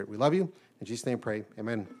We love you. In Jesus' name pray.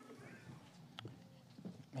 Amen.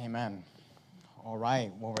 Amen. All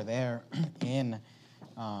right. Well, we're there in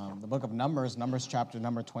the book of Numbers chapter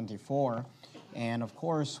number 24. And, of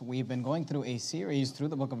course, we've been going through a series through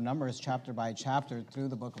the book of Numbers, chapter by chapter, through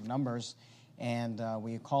the book of Numbers. And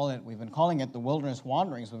we've been calling it the wilderness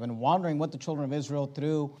wanderings. We've been wandering with the children of Israel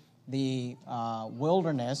through the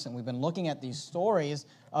wilderness. And we've been looking at these stories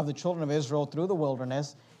of the children of Israel through the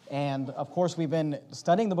wilderness. And, of course, we've been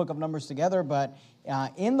studying the book of Numbers together, but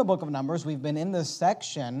in the book of Numbers, we've been in this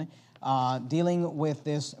section dealing with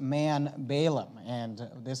this man Balaam. And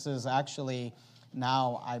this is actually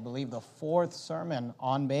now, I believe, the fourth sermon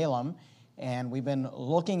on Balaam. And we've been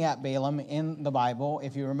looking at Balaam in the Bible.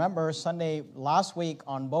 If you remember, last week,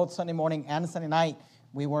 on both Sunday morning and Sunday night,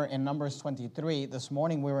 we were in Numbers 23. This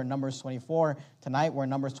morning, we were in Numbers 24. Tonight, we're in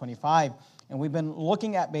Numbers 25. And we've been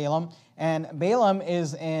looking at Balaam, and Balaam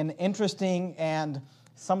is an interesting and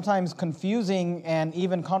sometimes confusing and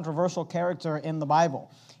even controversial character in the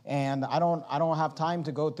Bible. And I don't have time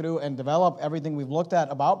to go through and develop everything we've looked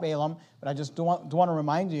at about Balaam, but I just do want to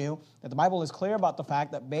remind you that the Bible is clear about the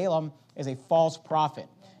fact that Balaam is a false prophet,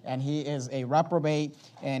 and he is a reprobate,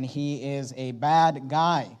 and he is a bad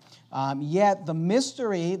guy. Yet the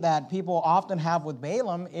mystery that people often have with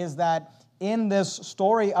Balaam is that in this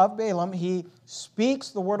story of Balaam, he speaks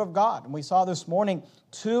the word of God. And we saw this morning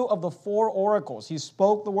 2 of the 4 oracles. He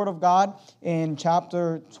spoke the word of God in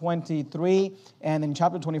chapter 23. And in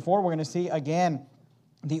chapter 24, we're going to see again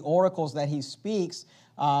the oracles that he speaks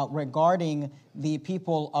regarding the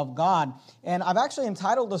people of God. And I've actually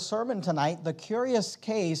entitled the sermon tonight, The Curious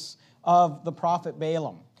Case of the Prophet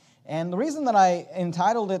Balaam. And the reason that I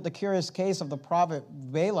entitled it The Curious Case of the Prophet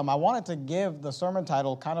Balaam, I wanted to give the sermon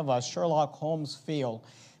title kind of a Sherlock Holmes feel,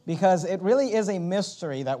 because it really is a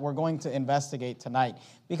mystery that we're going to investigate tonight.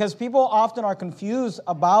 Because people often are confused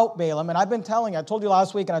about Balaam, and I told you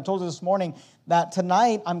last week and I told you this morning that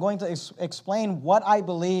tonight I'm going to explain what I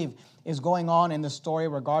believe is going on in the story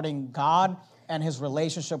regarding God and his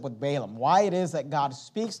relationship with Balaam. Why it is that God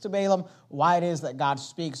speaks to Balaam, why it is that God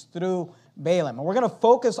speaks through Balaam. And we're going to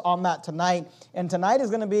focus on that tonight. And tonight is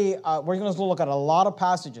going to be, we're going to look at a lot of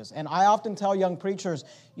passages. And I often tell young preachers,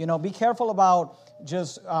 be careful about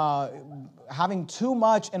just having too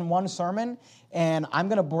much in one sermon. And I'm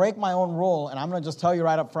going to break my own rule, and I'm going to just tell you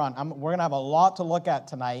right up front, we're going to have a lot to look at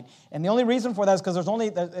tonight. And the only reason for that is because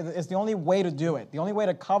it's the only way to do it. The only way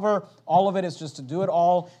to cover all of it is just to do it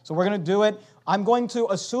all. So we're going to do it. I'm going to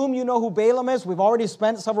assume you know who Balaam is. We've already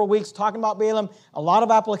spent several weeks talking about Balaam, a lot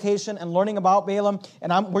of application and learning about Balaam.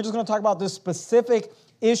 And we're just going to talk about this specific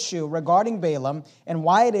issue regarding Balaam and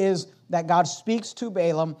why it is that God speaks to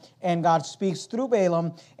Balaam and God speaks through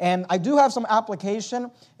Balaam. And I do have some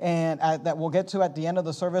application and that we'll get to at the end of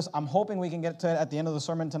the service. I'm hoping we can get to it at the end of the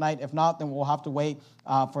sermon tonight. If not, then we'll have to wait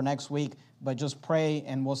for next week. But just pray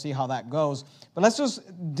and we'll see how that goes. But let's just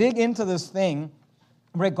dig into this thing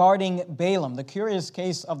regarding Balaam, the curious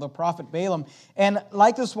case of the prophet Balaam. And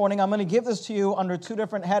like this morning, I'm going to give this to you under 2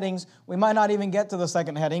 different headings. We might not even get to the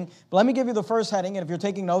second heading, but let me give you the first heading. And if you're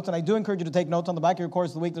taking notes, and I do encourage you to take notes on the back of your course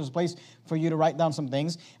of the week, there's a place for you to write down some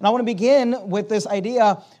things. And I want to begin with this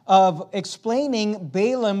idea of explaining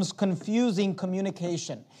Balaam's confusing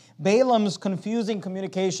communication. Balaam's confusing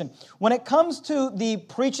communication. When it comes to the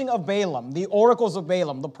preaching of Balaam, the oracles of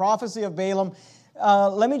Balaam, the prophecy of Balaam,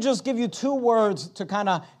 let me just give you 2 words to kind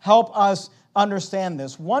of help us understand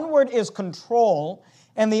this. One word is control,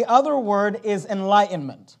 and the other word is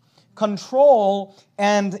enlightenment. Control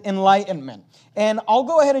and enlightenment. And I'll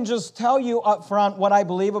go ahead and just tell you up front what I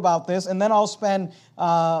believe about this, and then I'll spend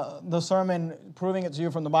the sermon proving it to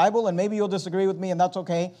you from the Bible, and maybe you'll disagree with me, and that's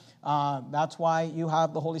okay. That's why you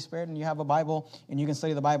have the Holy Spirit and you have a Bible, and you can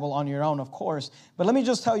study the Bible on your own, of course. But let me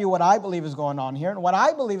just tell you what I believe is going on here. And what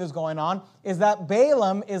I believe is going on is that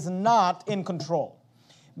Balaam is not in control.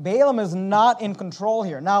 Balaam is not in control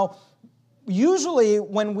here. Now, usually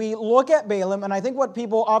when we look at Balaam, and I think what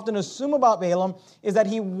people often assume about Balaam is that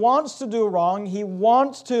he wants to do wrong. He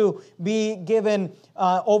wants to be given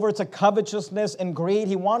over to covetousness and greed.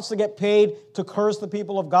 He wants to get paid to curse the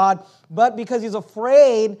people of God. But because he's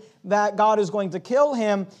afraid that God is going to kill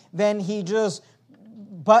him, then he just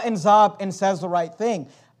buttons up and says the right thing.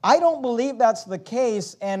 I don't believe that's the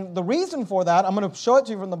case, and the reason for that, I'm going to show it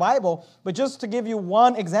to you from the Bible, but just to give you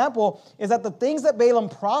one example, is that the things that Balaam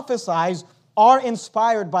prophesies are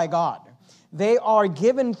inspired by God. They are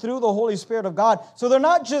given through the Holy Spirit of God. So they're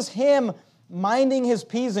not just him minding his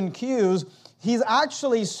P's and Q's, he's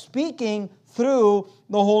actually speaking through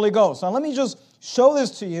the Holy Ghost. Now let me just show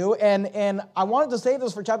this to you, and I wanted to save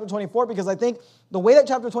this for chapter 24 because I think the way that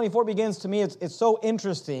chapter 24 begins to me, it's so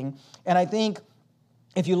interesting, and I think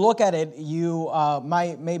if you look at it, you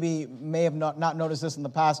may have not noticed this in the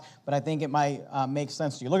past, but I think it might make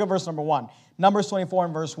sense to you. Look at verse number 1. Numbers 24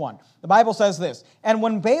 and verse 1. The Bible says this, "And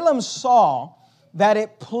when Balaam saw that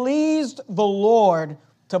it pleased the Lord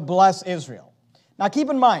to bless Israel." Now keep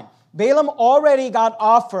in mind, Balaam already got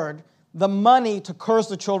offered the money to curse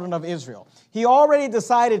the children of Israel. He already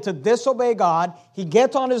decided to disobey God. He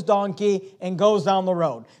gets on his donkey and goes down the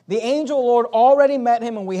road. The angel of the Lord already met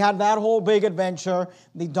him, and we had that whole big adventure.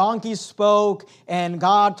 The donkey spoke, and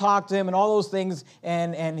God talked to him, and all those things,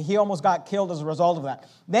 and he almost got killed as a result of that.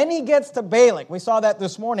 Then he gets to Balak. We saw that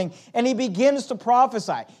this morning, and he begins to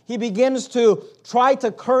prophesy. He begins to try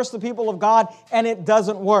to curse the people of God, and it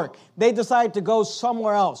doesn't work. They decide to go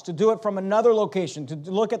somewhere else, to do it from another location, to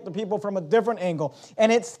look at the people from a different angle,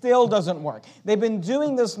 and it still doesn't work. They've been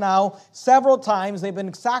doing this now several times. They've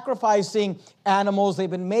been sacrificing animals. They've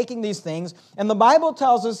been making these things. And the Bible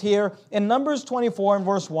tells us here in Numbers 24 and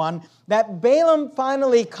verse 1 that Balaam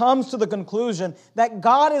finally comes to the conclusion that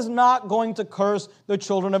God is not going to curse the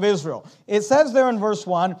children of Israel. It says there in verse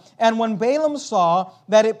 1, "And when Balaam saw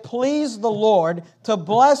that it pleased the Lord to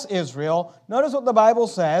bless Israel," notice what the Bible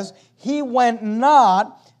says, "he went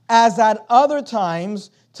not as at other times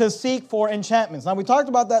to seek for enchantments." Now, we talked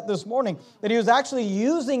about that this morning, that he was actually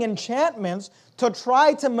using enchantments to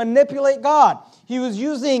try to manipulate God. He was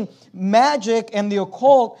using magic and the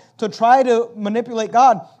occult to try to manipulate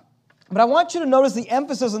God. But I want you to notice the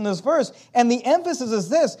emphasis in this verse, and the emphasis is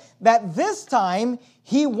this, that this time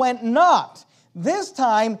he went not. This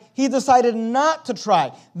time, he decided not to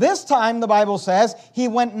try. This time, the Bible says, he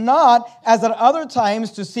went not as at other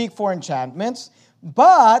times to seek for enchantments,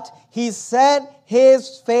 but he set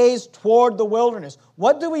his face toward the wilderness.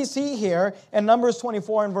 What do we see here in Numbers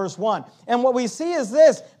 24 and verse 1? And what we see is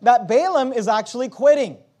this, that Balaam is actually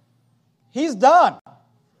quitting. He's done.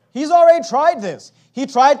 He's already tried this. He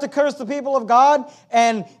tried to curse the people of God,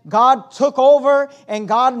 and God took over, and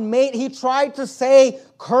he tried to say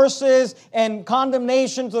curses and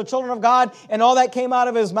condemnation to the children of God, and all that came out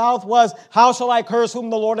of his mouth was, "How shall I curse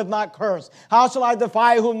whom the Lord hath not cursed? How shall I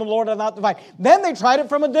defy whom the Lord hath not defied?" Then they tried it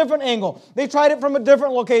from a different angle. They tried it from a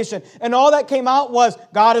different location, and all that came out was,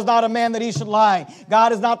 "God is not a man that he should lie.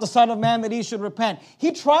 God is not the son of man that he should repent."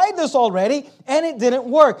 He tried this already, and it didn't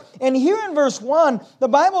work. And here in verse 1, the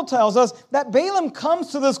Bible tells us that Balaam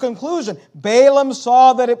comes to this conclusion. Balaam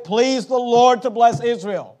saw that it pleased the Lord to bless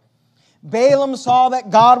Israel. Balaam saw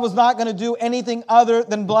that God was not going to do anything other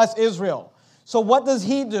than bless Israel. So what does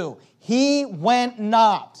he do? He went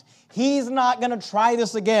not. He's not going to try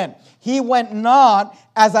this again. He went not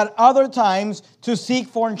as at other times to seek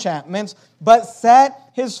for enchantments, but set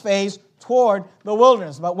his face toward the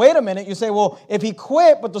wilderness. But wait a minute, you say, well, if he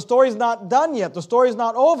quit, but the story's not done yet, the story's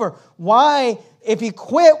not over. Why, if he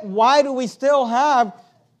quit, why do we still have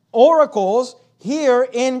oracles here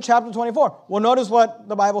in chapter 24? Well, notice what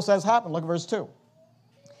the Bible says happened. Look at verse 2.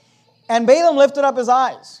 "And Balaam lifted up his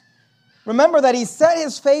eyes." Remember that he set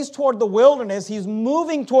his face toward the wilderness. He's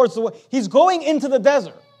moving towards he's going into the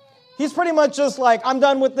desert. He's pretty much just like, I'm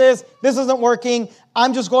done with this. This isn't working.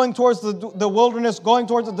 I'm just going towards the wilderness, going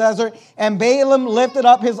towards the desert. And Balaam lifted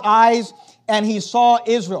up his eyes and he saw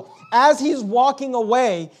Israel. As he's walking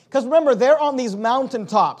away, because remember, they're on these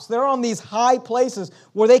mountaintops. They're on these high places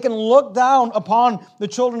where they can look down upon the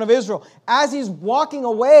children of Israel. As he's walking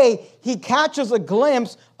away, he catches a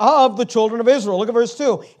glimpse of the children of Israel. Look at verse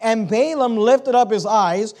 2. "And Balaam lifted up his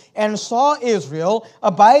eyes and saw Israel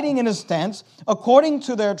abiding in his tents according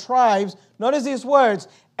to their tribes." Notice these words,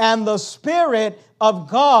 "and the Spirit of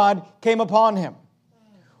God came upon him."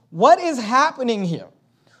 What is happening here?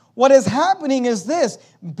 What is happening is this.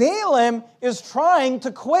 Balaam is trying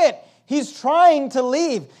to quit. He's trying to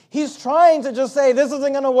leave. He's trying to just say, this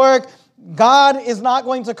isn't going to work. God is not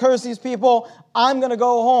going to curse these people. I'm going to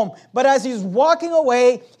go home. But as he's walking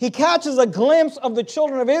away, he catches a glimpse of the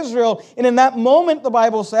children of Israel. And in that moment, the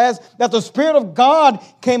Bible says that the Spirit of God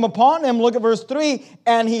came upon him. Look at verse 3.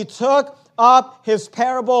 "And he took up his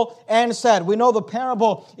parable and said." We know the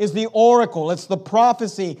parable is the oracle. It's the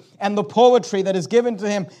prophecy and the poetry that is given to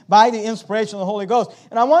him by the inspiration of the Holy Ghost.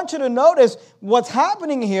 And I want you to notice what's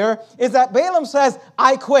happening here is that Balaam says,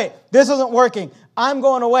 "I quit. This isn't working. I'm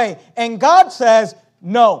going away." And God says,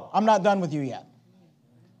 "No, I'm not done with you yet."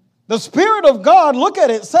 The Spirit of God, look at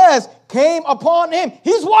it, says, came upon him.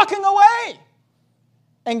 He's walking away.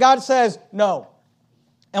 And God says, "No."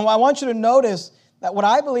 And I want you to notice that what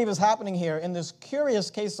I believe is happening here in this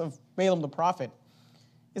curious case of Balaam the prophet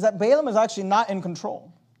is that Balaam is actually not in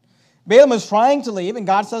control. Balaam is trying to leave, and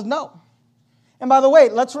God says no. And by the way,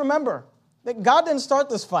 let's remember that God didn't start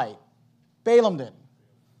this fight. Balaam did.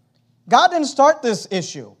 God didn't start this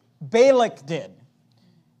issue. Balak did.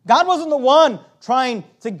 God wasn't the one trying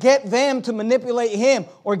to get them to manipulate him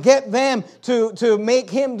or get them to make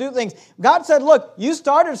him do things. God said, look, you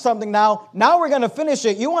started something now. Now we're going to finish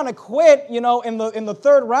it. You want to quit, in the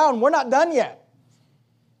third round. We're not done yet.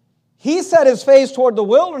 He set his face toward the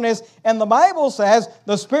wilderness, and the Bible says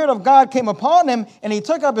the Spirit of God came upon him, and he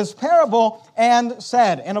took up his parable and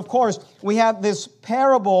said. And of course, we have this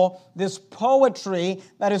parable, this poetry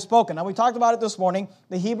that is spoken. Now, we talked about it this morning.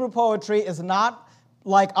 The Hebrew poetry is not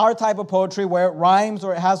like our type of poetry where it rhymes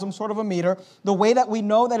or it has some sort of a meter. The way that we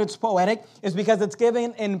know that it's poetic is because it's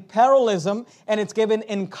given in parallelism and it's given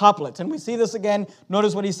in couplets. And we see this again.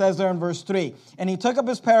 Notice what he says there in verse 3. And he took up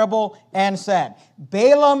his parable and said,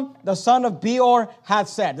 Balaam, the son of Beor, hath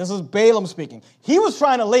said. This is Balaam speaking. He was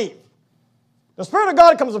trying to leave. The Spirit of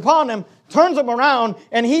God comes upon him, turns him around,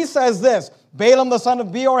 and he says this, Balaam, the son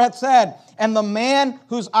of Beor, hath said, and the man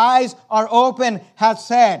whose eyes are open hath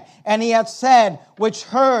said, and he hath said, which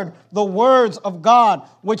heard the words of God,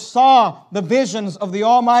 which saw the visions of the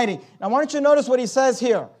Almighty. Now, why don't you notice what he says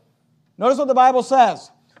here? Notice what the Bible says.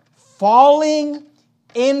 Falling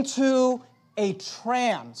into a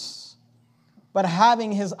trance, but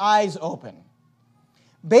having his eyes open.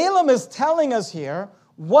 Balaam is telling us here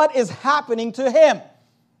what is happening to him.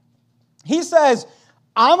 He says,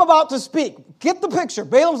 I'm about to speak. Get the picture.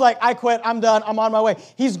 Balaam's like, I quit. I'm done. I'm on my way.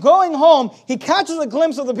 He's going home. He catches a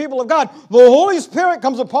glimpse of the people of God. The Holy Spirit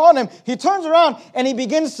comes upon him. He turns around and he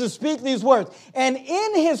begins to speak these words. And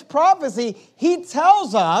in his prophecy, he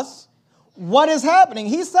tells us what is happening.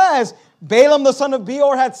 He says, Balaam, the son of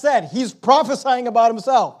Beor, had said. He's prophesying about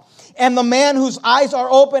himself. And the man whose eyes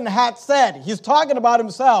are open hath said. He's talking about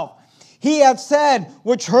himself. He had said,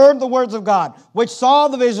 which heard the words of God, which saw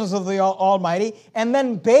the visions of the Almighty. And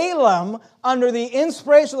then Balaam, under the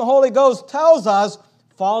inspiration of the Holy Ghost, tells us,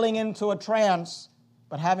 falling into a trance,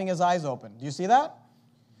 but having his eyes open. Do you see that?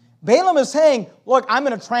 Balaam is saying, look, I'm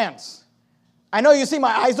in a trance. I know you see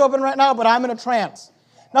my eyes open right now, but I'm in a trance.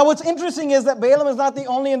 Now, what's interesting is that Balaam is not the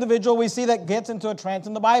only individual we see that gets into a trance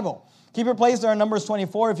in the Bible. Keep your place there in Numbers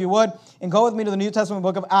 24, if you would, and go with me to the New Testament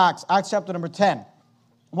book of Acts, Acts chapter number 10.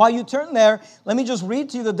 While you turn there, let me just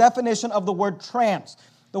read to you the definition of the word trance.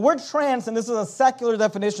 The word trance, and this is a secular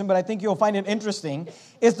definition, but I think you'll find it interesting,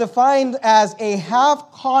 is defined as a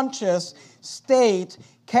half-conscious state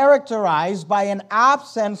characterized by an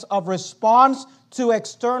absence of response to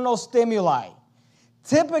external stimuli.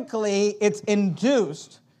 Typically, it's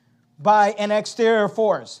induced by an exterior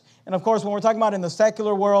force. And of course, when we're talking about in the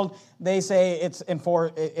secular world, they say it's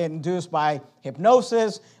induced by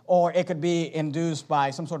hypnosis, or it could be induced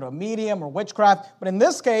by some sort of a medium or witchcraft. But in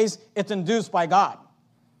this case, it's induced by God.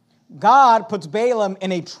 God puts Balaam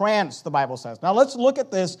in a trance, the Bible says. Now let's look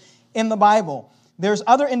at this in the Bible. There's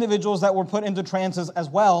other individuals that were put into trances as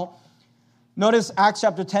well. Notice Acts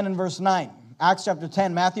chapter 10 and verse 9. Acts chapter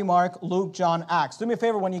 10, Matthew, Mark, Luke, John, Acts. Do me a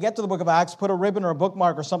favor, when you get to the book of Acts, put a ribbon or a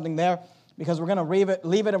bookmark or something there, because we're going to leave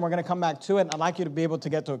it and we're going to come back to it, and I'd like you to be able to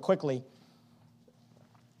get to it quickly.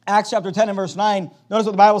 Acts chapter 10 and verse 9, notice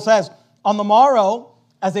what the Bible says. On the morrow,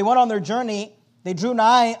 as they went on their journey, they drew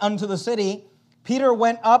nigh unto the city. Peter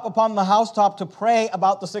went up upon the housetop to pray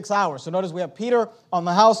about the 6th hour. So notice we have Peter on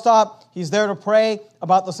the housetop. He's there to pray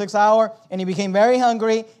about the 6th hour, and he became very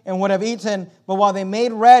hungry and would have eaten. But while they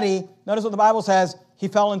made ready, notice what the Bible says, he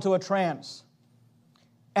fell into a trance.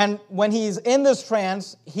 And when he's in this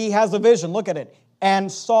trance, he has a vision. Look at it.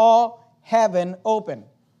 And saw heaven open,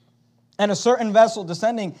 and a certain vessel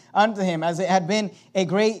descending unto him, as it had been a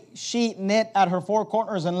great sheet knit at her four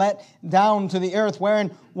corners and let down to the earth,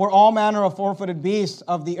 wherein were all manner of four-footed beasts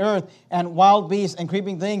of the earth, and wild beasts, and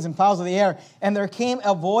creeping things, and fowls of the air. And there came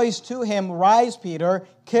a voice to him, Rise, Peter,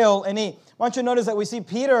 kill and eat. I want you to notice that we see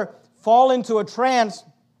Peter fall into a trance,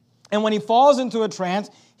 and when he falls into a trance,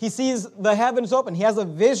 he sees the heavens open. He has a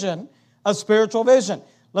vision, a spiritual vision.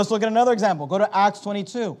 Let's look at another example. Go to Acts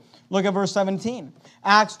 22. Look at verse 17.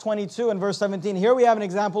 Acts 22 and verse 17. Here we have an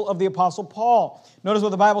example of the Apostle Paul. Notice what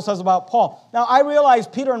the Bible says about Paul. Now, I realize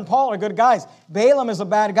Peter and Paul are good guys. Balaam is a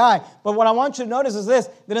bad guy. But what I want you to notice is this,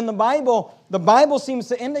 that in the Bible seems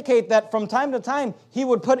to indicate that from time to time, he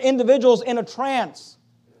would put individuals in a trance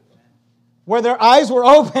where their eyes were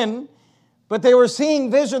open, but they were seeing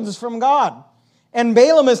visions from God. And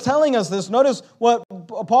Balaam is telling us this. Notice what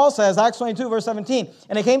Paul says, Acts 22, verse 17.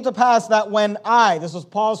 And it came to pass that when I, this is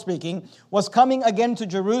Paul speaking, was coming again to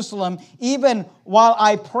Jerusalem, even while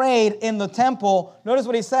I prayed in the temple, notice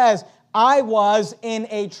what he says, I was in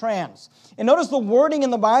a trance. And notice the wording in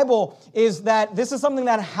the Bible is that this is something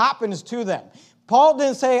that happens to them. Paul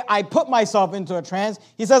didn't say, I put myself into a trance.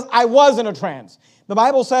 He says, I was in a trance. The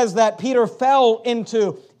Bible says that Peter fell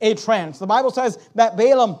into a trance. The Bible says that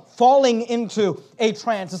Balaam falling into a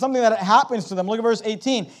trance. It's something that happens to them. Look at verse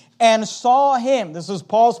 18. And saw him. This is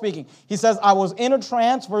Paul speaking. He says, I was in a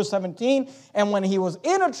trance, verse 17. And when he was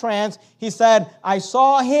in a trance, he said, I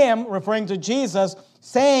saw him, referring to Jesus,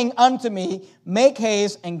 saying unto me, make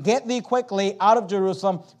haste and get thee quickly out of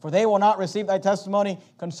Jerusalem, for they will not receive thy testimony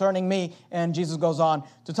concerning me. And Jesus goes on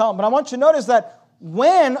to tell him. But I want you to notice that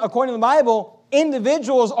when, according to the Bible,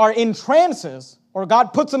 individuals are in trances, or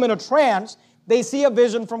God puts them in a trance, they see a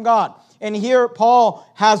vision from God. And here Paul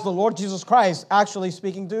has the Lord Jesus Christ actually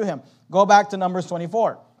speaking to him. Go back to Numbers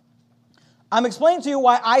 24. I'm explaining to you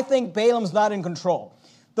why I think Balaam's not in control.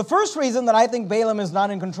 The first reason that I think Balaam is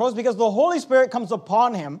not in control is because the Holy Spirit comes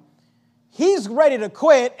upon him. He's ready to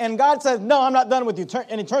quit, and God says, no, I'm not done with you.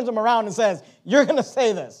 And he turns him around and says, you're going to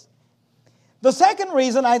say this. The second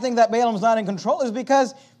reason I think that Balaam's not in control is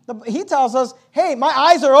because he tells us, hey, my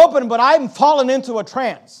eyes are open, but I'm fallen into a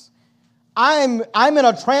trance. I'm in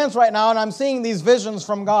a trance right now, and I'm seeing these visions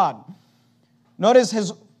from God. Notice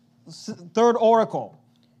his third oracle.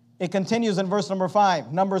 It continues in verse number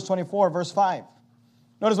 5, Numbers 24, verse 5.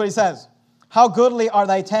 Notice what he says. How goodly are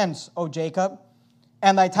thy tents, O Jacob,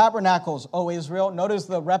 and thy tabernacles, O Israel. Notice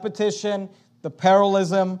the repetition, the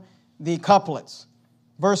parallelism, the couplets.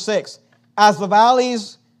 Verse 6. As the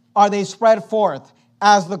valleys are they spread forth,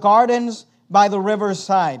 as the gardens by the river's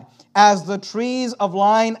side, as the trees of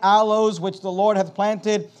line aloes which the Lord hath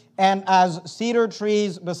planted, and as cedar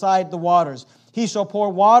trees beside the waters. He shall pour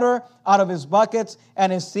water out of his buckets,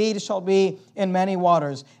 and his seed shall be in many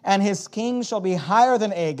waters. And his king shall be higher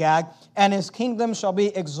than Agag, and his kingdom shall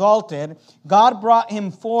be exalted. God brought him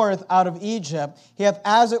forth out of Egypt. He hath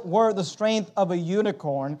as it were the strength of a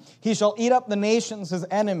unicorn. He shall eat up the nations his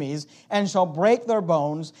enemies, and shall break their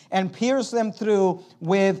bones, and pierce them through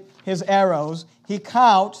with his arrows. He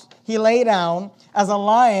couched, he lay down, as a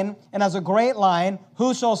lion and as a great lion.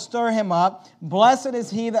 Who shall stir him up? Blessed is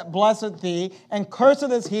he that blesseth thee, and cursed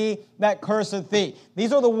is he that curseth thee.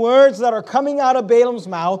 These are the words that are coming out of Balaam's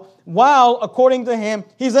mouth while, according to him,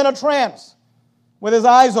 he's in a trance with his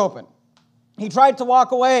eyes open. He tried to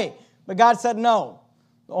walk away, but God said no.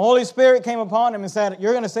 The Holy Spirit came upon him and said,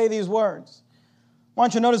 you're going to say these words. I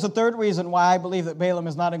want you to notice the third reason why I believe that Balaam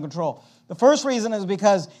is not in control. The first reason is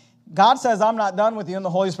because God says, I'm not done with you, and the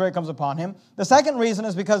Holy Spirit comes upon him. The second reason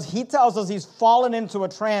is because he tells us he's fallen into a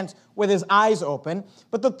trance with his eyes open.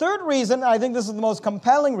 But the third reason, and I think this is the most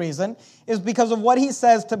compelling reason, is because of what he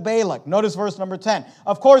says to Balak. Notice verse number 10.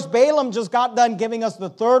 Of course, Balaam just got done giving us the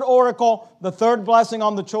third oracle, the third blessing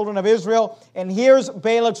on the children of Israel. And here's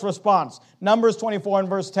Balak's response. Numbers 24 and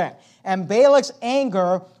verse 10. And Balak's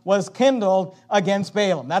anger was kindled against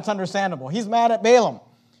Balaam. That's understandable. He's mad at Balaam.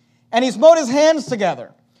 And he smote his hands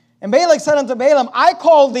together. And Balak said unto Balaam, I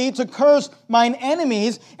called thee to curse mine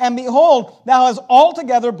enemies, and behold, thou hast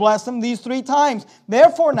altogether blessed them these 3 times.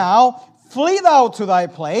 Therefore now, flee thou to thy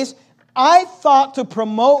place. I thought to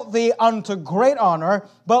promote thee unto great honor,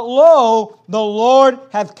 but lo, the Lord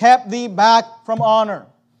hath kept thee back from honor.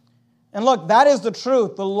 And look, that is the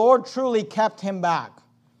truth. The Lord truly kept him back.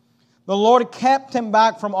 The Lord kept him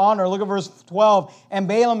back from honor. Look at verse 12. And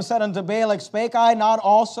Balaam said unto Balak, spake I not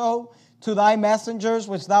also to thy messengers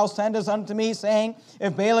which thou sendest unto me, saying,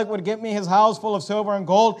 if Balak would give me his house full of silver and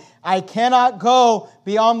gold, I cannot go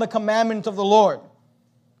beyond the commandment of the Lord,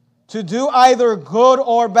 to do either good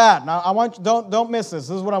or bad. Now, I want you, don't miss this.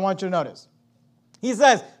 This is what I want you to notice. He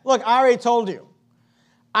says, look, I already told you.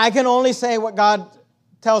 I can only say what God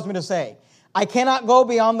tells me to say. I cannot go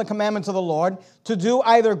beyond the commandments of the Lord to do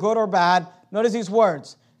either good or bad. Notice these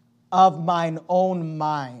words, of mine own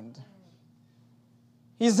mind.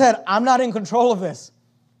 He said, I'm not in control of this.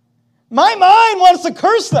 My mind wants to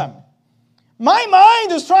curse them. My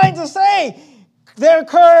mind is trying to say, they're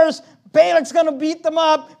cursed. Balak's going to beat them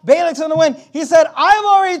up. Balak's going to win. He said, I've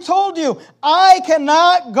already told you, I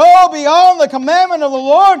cannot go beyond the commandment of the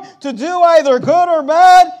Lord to do either good or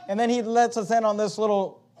bad. And then he lets us in on this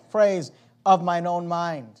little phrase, of mine own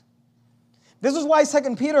mind. This is why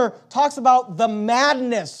 2 Peter talks about the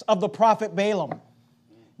madness of the prophet Balaam.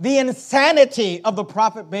 The insanity of the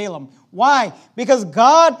prophet Balaam. Why? Because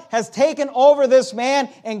God has taken over this man,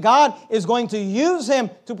 and God is going to use him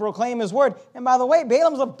to proclaim his word. And by the way,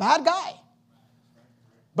 Balaam's a bad guy.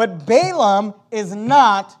 But Balaam is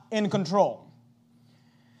not in control.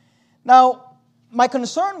 Now, my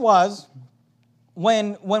concern was,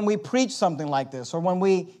 when we preach something like this, or when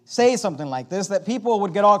we say something like this, that people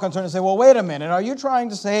would get all concerned and say, well, wait a minute, are you trying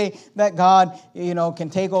to say that God, can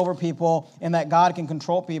take over people and that God can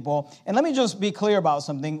control people? And let me just be clear about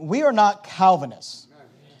something. We are not Calvinists.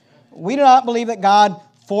 We do not believe that God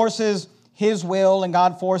forces His will and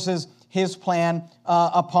God forces His plan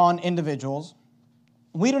upon individuals.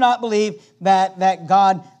 We do not believe that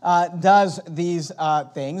God does these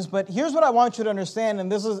things. But here's what I want you to understand,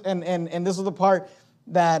 and this is the part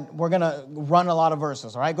that we're going to run a lot of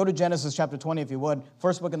verses. All right, go to Genesis chapter 20 if you would.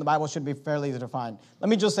 First book in the Bible should be fairly easy to find. Let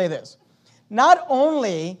me just say this: not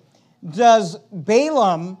only does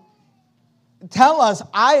Balaam tell us,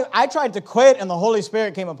 I tried to quit and the Holy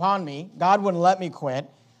Spirit came upon me. God wouldn't let me quit.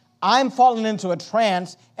 I'm falling into a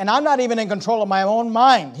trance, and I'm not even in control of my own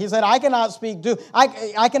mind. He said, I cannot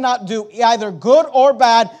I cannot do either good or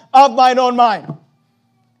bad of mine own mind.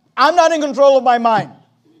 I'm not in control of my mind.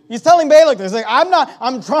 He's telling Balak this. He's like,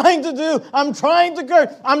 I'm trying to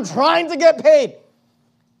curse, I'm trying to get paid.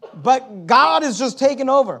 But God is just taking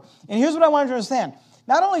over. And here's what I want you to understand.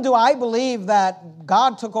 Not only do I believe that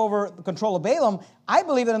God took over the control of Balaam, I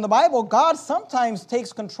believe that in the Bible, God sometimes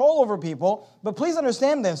takes control over people. But please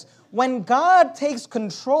understand this. When God takes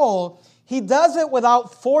control, He does it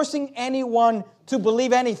without forcing anyone to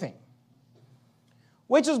believe anything.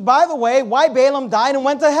 Which is, by the way, why Balaam died and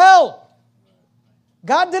went to hell.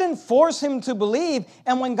 God didn't force him to believe.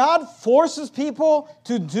 And when God forces people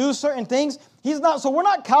to do certain things, He's not. So we're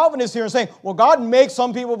not Calvinists here saying, well, God makes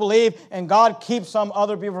some people believe and God keeps some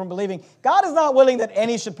other people from believing. God is not willing that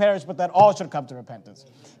any should perish, but that all should come to repentance.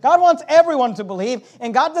 God wants everyone to believe,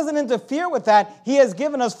 and God doesn't interfere with that. He has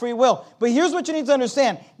given us free will. But here's what you need to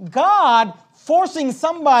understand. God forcing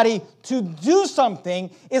somebody to do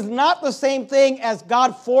something is not the same thing as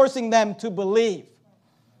God forcing them to believe.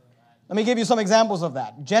 Let me give you some examples of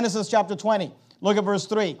that. Genesis chapter 20. Look at verse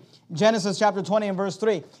 3. Genesis chapter 20 and verse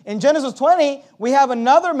 3. In Genesis 20, we have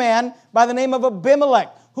another man by the name of Abimelech,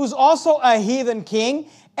 who's also a heathen king,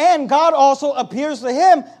 and God also appears to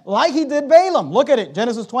him like He did Balaam. Look at it,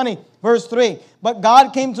 Genesis 20, verse 3. But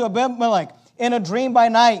God came to Abimelech in a dream by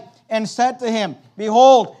night and said to him,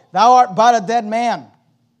 Behold, thou art but a dead man.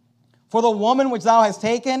 For the woman which thou hast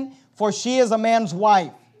taken, for she is a man's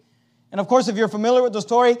wife. And of course, if you're familiar with the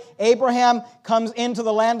story, Abraham comes into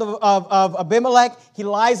the land of Abimelech. He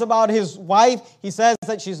lies about his wife. He says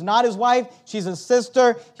that she's not his wife, she's his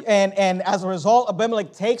sister. And as a result,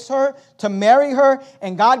 Abimelech takes her to marry her.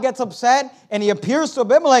 And God gets upset and He appears to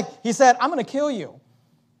Abimelech. He said, I'm going to kill you.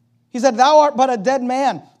 He said, Thou art but a dead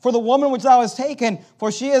man, for the woman which thou hast taken,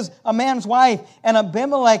 for she is a man's wife. And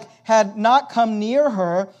Abimelech had not come near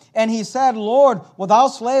her. And he said, Lord, wilt thou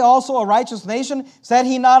slay also a righteous nation? Said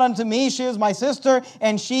he not unto me, She is my sister?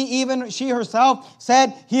 And she herself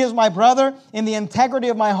said, He is my brother. In the integrity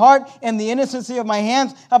of my heart and the innocency of my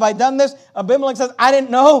hands have I done this. Abimelech says, I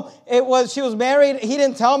didn't know she was married. He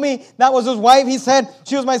didn't tell me that was his wife. He said,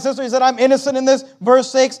 she was my sister. He said, I'm innocent in this.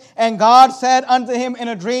 Verse 6, and God said unto him in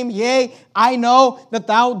a dream, Yea, I know that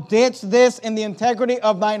thou didst this in the integrity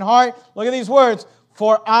of thine heart. Look at these words.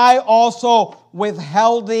 For I also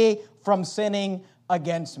withheld thee from sinning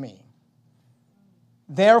against me.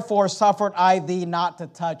 Therefore suffered I thee not to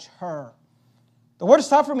touch her. The word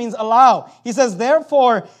suffer means allow. He says,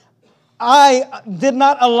 therefore I did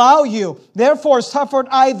not allow you. Therefore suffered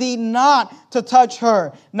I thee not to touch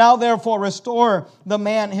her. Now therefore restore the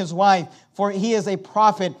man his wife, for he is a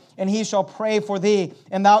prophet, and he shall pray for thee,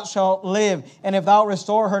 and thou shalt live. And if thou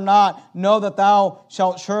restore her not, know that thou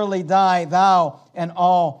shalt surely die, thou and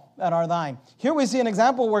all that are thine. Here we see an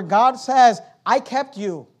example where God says, I kept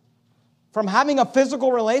you from having a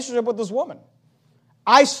physical relationship with this woman.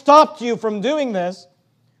 I stopped you from doing this.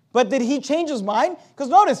 But did He change his mind? Because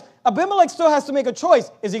notice, Abimelech still has to make a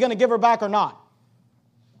choice. Is he going to give her back or not?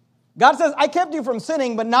 God says, I kept you from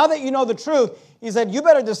sinning, but now that you know the truth, He said, you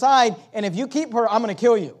better decide, and if you keep her, I'm going to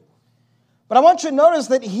kill you. But I want you to notice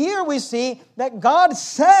that here we see that God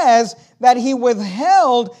says that He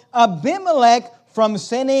withheld Abimelech from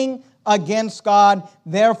sinning against God.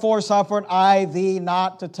 Therefore suffered I thee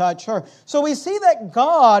not to touch her. So we see that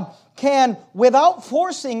God can, without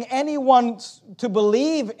forcing anyone to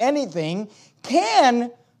believe anything,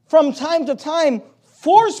 can from time to time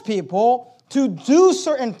force people to do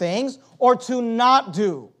certain things or to not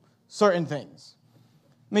do certain things.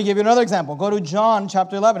 Let me give you another example. Go to John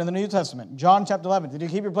chapter 11 in the New Testament. John chapter 11. Did you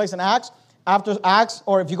keep your place in Acts? After Acts,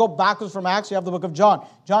 or if you go backwards from Acts, you have the book of John.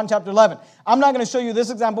 John chapter 11. I'm not going to show you this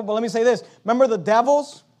example, but let me say this. Remember the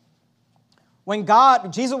devils? When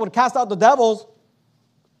Jesus would cast out the devils,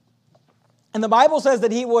 and the Bible says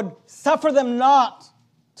that He would suffer them not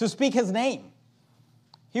to speak His name.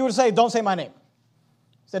 he would say, don't say my name.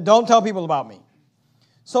 He said, don't tell people about me.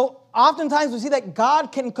 So oftentimes we see that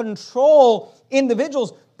God can control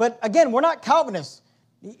individuals, but again, we're not Calvinists.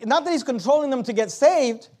 Not that he's controlling them to get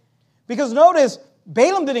saved, because notice,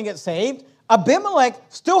 Balaam didn't get saved. Abimelech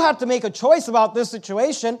still had to make a choice about this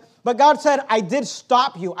situation, but God said, I did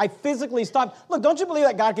stop you. I physically stopped. Look, don't you believe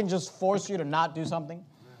that God can just force you to not do something?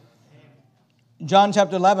 John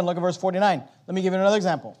chapter 11, look at verse 49. Let me give you another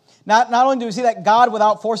example. Not only do we see that God,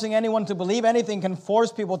 without forcing anyone to believe anything, can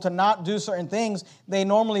force people to not do certain things they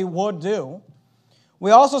normally would do, we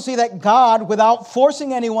also see that God, without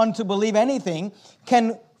forcing anyone to believe anything,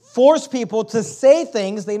 can force people to say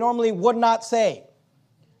things they normally would not say.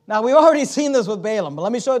 Now, we've already seen this with Balaam, but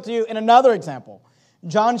let me show it to you in another example.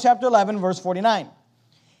 John chapter 11, verse 49.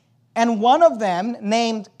 And one of them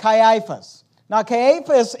named Caiaphas. Now,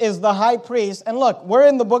 Caiaphas is the high priest. And look, we're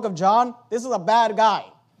in the book of John. This is a bad guy.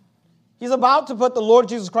 He's about to put the Lord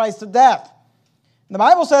Jesus Christ to death. The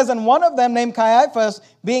Bible says, and one of them named Caiaphas,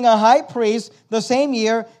 being a high priest the same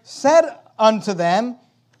year, said unto them,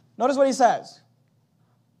 notice what he says.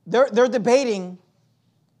 They're debating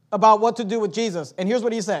about what to do with Jesus. And here's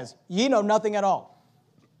what he says. Ye know nothing at all.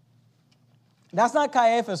 That's not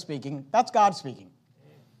Caiaphas speaking. That's God speaking.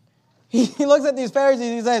 He looks at these Pharisees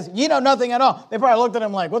and he says, ye know nothing at all. They probably looked at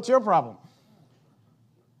him like, what's your problem?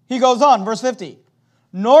 He goes on, verse 50.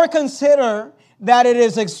 Nor consider that it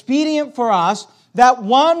is expedient for us that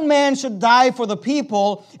one man should die for the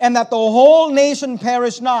people and that the whole nation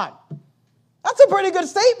perish not. That's a pretty good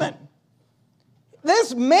statement.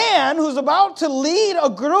 This man who's about to lead a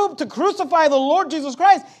group to crucify the Lord Jesus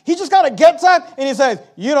Christ, he just kind of gets up and he says,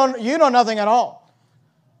 you know nothing at all.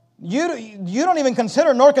 You don't even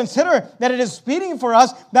consider, nor consider that it is expedient for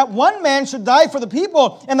us that one man should die for the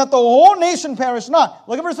people and that the whole nation perish not.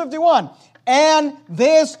 Look at verse 51. And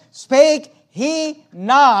this spake he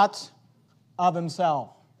not of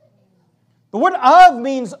himself. The word of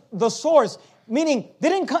means the source, meaning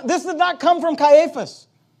this did not come from Caiaphas.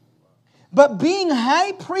 But being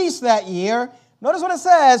high priest that year, notice what it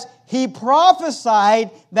says, he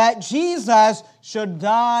prophesied that Jesus should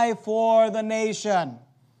die for the nation.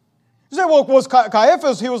 You say, well, was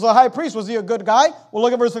Caiaphas, he was a high priest, was he a good guy? Well,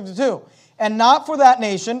 look at verse 52. And not for that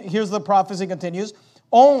nation, here's the prophecy continues,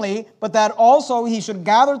 only, but that also he should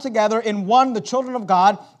gather together in one the children of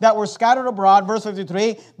God that were scattered abroad, verse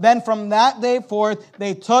 53. Then from that day forth,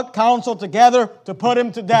 they took counsel together to put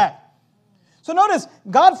him to death. So notice,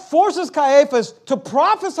 God forces Caiaphas to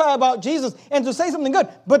prophesy about Jesus and to say something good.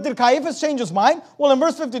 But did Caiaphas change his mind? Well, in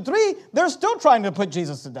verse 53, they're still trying to put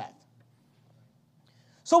Jesus to death.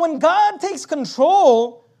 So when God takes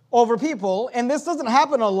control over people, and this doesn't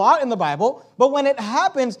happen a lot in the Bible, but when it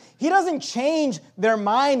happens, he doesn't change their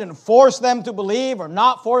mind and force them to believe or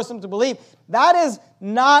not force them to believe. That is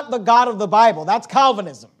not the God of the Bible. That's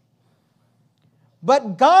Calvinism.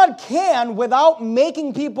 But God can, without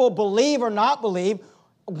making people believe or not believe,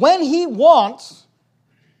 when he wants,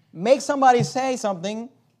 make somebody say something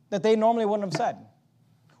that they normally wouldn't have said,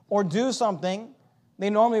 or do something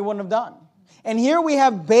they normally wouldn't have done. And here we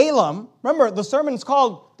have Balaam. Remember, the sermon's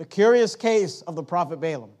called The Curious Case of the Prophet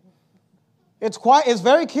Balaam. It's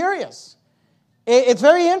very curious. It's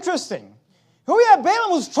very interesting. Here we have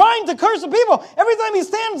Balaam who's trying to curse the people. Every time he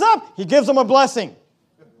stands up, he gives them a blessing.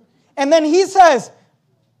 And then he says,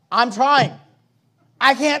 I'm trying.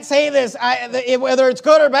 I can't say this. Whether it's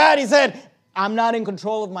good or bad, he said, I'm not in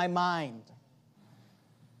control of my mind.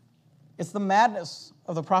 It's the madness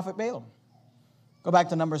of the prophet Balaam. Go back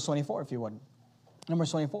to Numbers 24, if you would.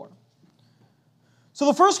 Numbers 24. So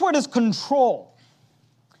the first word is control.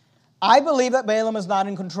 I believe that Balaam is not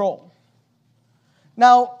in control.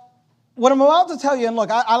 Now, what I'm about to tell you, and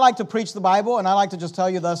look, I like to preach the Bible, and I like to just tell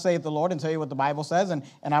you, thus saith the Lord, and tell you what the Bible says, and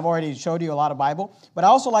I've already showed you a lot of Bible. But I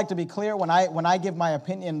also like to be clear when I give my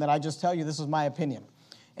opinion that I just tell you this is my opinion.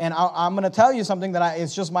 And I'm going to tell you something that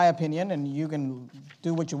it's just my opinion, and you can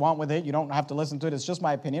do what you want with it. You don't have to listen to it. It's just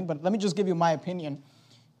my opinion. But let me just give you my opinion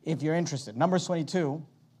if you're interested. Numbers 22.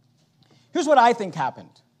 Here's what I think happened.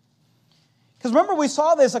 Because remember, we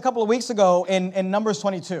saw this a couple of weeks ago in Numbers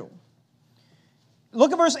 22.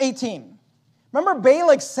 Look at verse 18. Remember,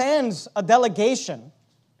 Balak sends a delegation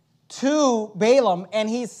to Balaam, and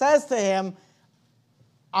he says to him,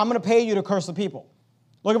 I'm going to pay you to curse the people.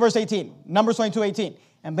 Look at verse 18. Numbers 22, 18.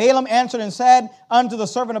 And Balaam answered and said unto the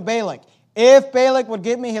servant of Balak, if Balak would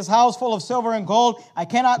give me his house full of silver and gold, I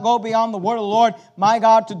cannot go beyond the word of the Lord, my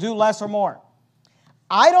God, to do less or more.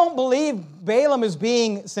 I don't believe Balaam is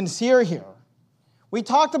being sincere here We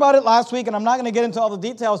talked about it last week, and I'm not going to get into all the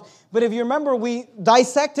details, but if you remember, we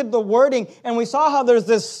dissected the wording, and we saw how there's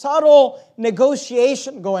this subtle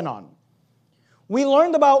negotiation going on. We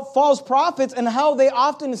learned about false prophets and how they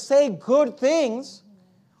often say good things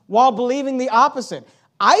while believing the opposite.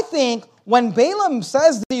 I think when Balaam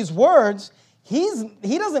says these words, he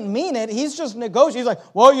doesn't mean it. He's just negotiating. He's like,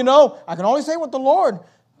 well, I can only say what the Lord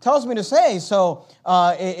tells me to say. So,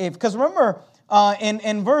 because remember,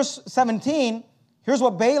 in verse 17, here's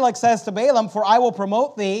what Balak says to Balaam, for I will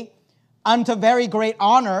promote thee unto very great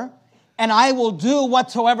honor, and I will do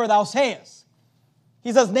whatsoever thou sayest.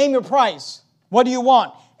 He says, name your price. What do you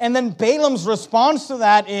want? And then Balaam's response to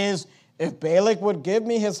that is, if Balak would give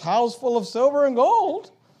me his house full of silver and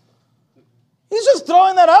gold. He's just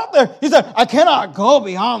throwing that out there. He said, I cannot go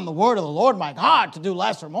beyond the word of the Lord my God to do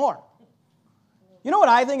less or more. You know what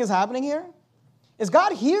I think is happening here? Is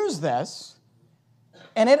God hears this,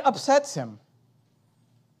 and it upsets him.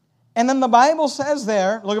 And then the Bible says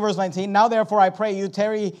there, look at verse 19, now therefore I pray you,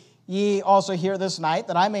 tarry ye also here this night,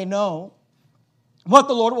 that I may know what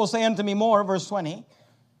the Lord will say unto me more, verse 20.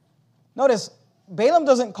 Notice, Balaam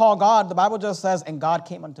doesn't call God. The Bible just says, and God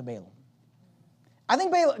came unto Balaam. I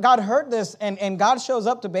think God heard this, and God shows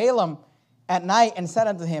up to Balaam at night and said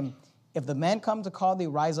unto him, if the men come to call thee,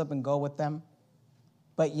 rise up and go with them.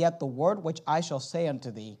 But yet the word which I shall say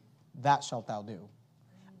unto thee, that shalt thou do.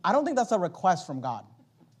 I don't think that's a request from God.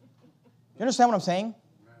 You understand what I'm saying?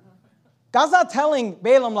 God's not telling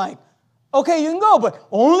Balaam like, okay, you can go, but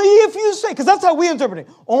only if you say, because that's how we interpret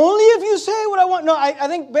it. Only if you say what I want. No, I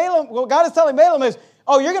think Balaam, what God is telling Balaam is,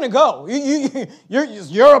 oh, you're going to go.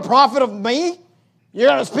 You're a prophet of me? You're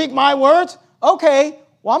going to speak my words? Okay,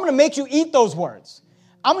 well, I'm going to make you eat those words.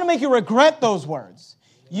 I'm going to make you regret those words.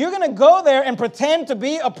 You're going to go there and pretend to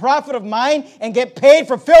be a prophet of mine and get paid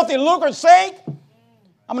for filthy lucre's sake?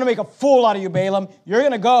 I'm going to make a fool out of you, Balaam. You're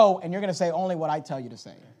going to go and you're going to say only what I tell you to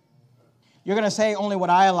say. You're going to say only what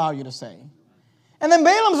I allow you to say. And then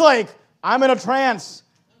Balaam's like, I'm in a trance.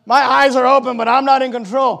 My eyes are open, but I'm not in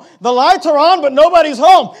control. The lights are on, but nobody's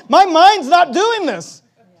home. My mind's not doing this.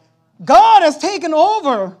 God has taken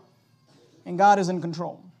over, and God is in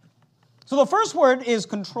control. So the first word is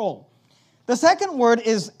control. The second word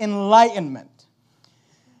is enlightenment.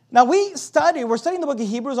 Now we're studying the book of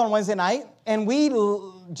Hebrews on Wednesday night, and we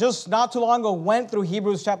just not too long ago went through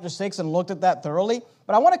Hebrews chapter 6 and looked at that thoroughly.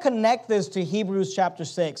 But I want to connect this to Hebrews chapter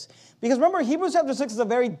 6. Because remember, Hebrews chapter 6 is a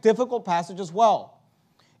very difficult passage as well.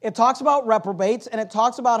 It talks about reprobates, and it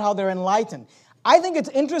talks about how they're enlightened. I think it's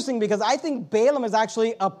interesting because I think Balaam is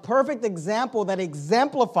actually a perfect example that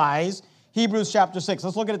exemplifies Hebrews chapter 6.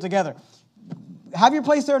 Let's look at it together. Have your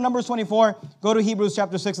place there in Numbers 24. Go to Hebrews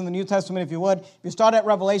chapter 6 in the New Testament if you would. If you start at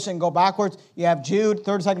Revelation and go backwards, you have Jude,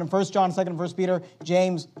 3rd, 2nd, and 1st John, 2nd, and 1st Peter,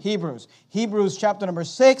 James, Hebrews. Hebrews chapter number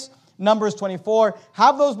 6, Numbers 24.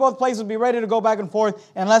 Have those both places, be ready to go back and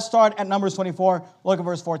forth. And let's start at Numbers 24. Look at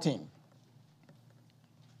verse 14.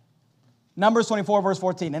 Numbers 24, verse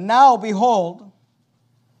 14. And now, behold,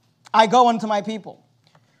 I go unto my people.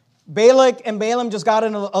 Balak and Balaam just got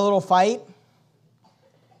in a little fight.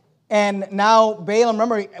 And now Balaam,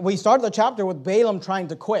 remember, we started the chapter with Balaam trying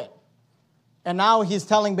to quit. And now he's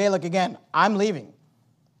telling Balak again, I'm leaving.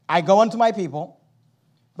 I go unto my people.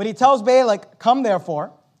 But he tells Balak, come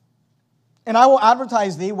therefore, and I will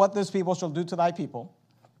advertise thee what this people shall do to thy people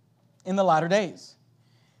in the latter days.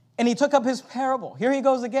 And he took up his parable. Here he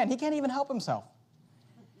goes again. He can't even help himself.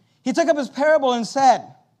 He took up his parable and said,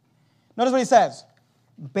 notice what he says.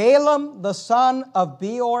 Balaam, the son of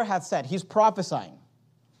Beor, hath said. He's prophesying.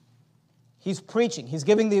 He's preaching. He's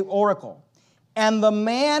giving the oracle. And the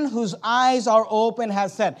man whose eyes are open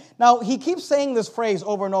has said. Now, he keeps saying this phrase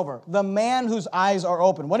over and over. The man whose eyes are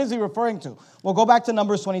open. What is he referring to? Well, go back to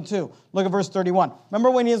Numbers 22. Look at verse 31. Remember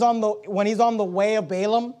when he's on the way of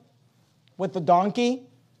Balaam with the donkey?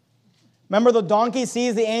 Remember the donkey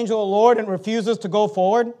sees the angel of the Lord and refuses to go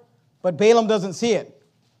forward? But Balaam doesn't see it.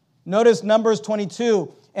 Notice Numbers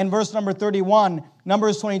 22 and verse number 31.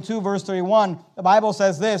 Numbers 22, verse 31. The Bible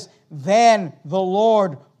says this. Then the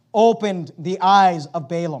Lord opened the eyes of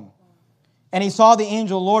Balaam. And he saw the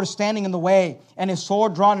angel of the Lord standing in the way, and his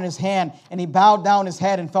sword drawn in his hand, and he bowed down his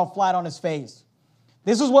head and fell flat on his face.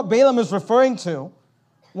 This is what Balaam is referring to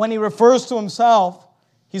when he refers to himself.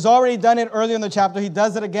 He's already done it earlier in the chapter. He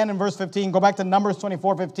does it again in verse 15. Go back to Numbers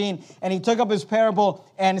 24:15. And he took up his parable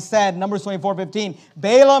and said, Numbers 24:15,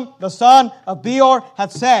 Balaam, the son of Beor,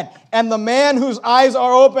 hath said, and the man whose eyes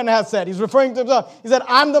are open hath said. He's referring to himself. He said,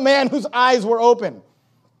 I'm the man whose eyes were open.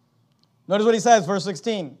 Notice what he says, verse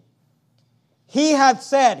 16. He hath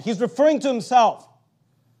said, he's referring to himself.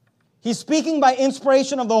 He's speaking by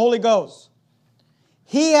inspiration of the Holy Ghost.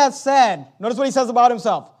 He had said, notice what he says about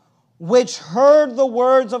himself, which heard the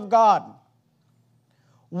words of God,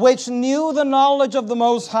 which knew the knowledge of the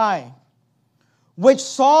Most High, which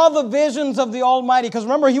saw the visions of the Almighty. Because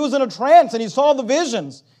remember, he was in a trance and he saw the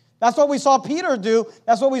visions. That's what we saw Peter do.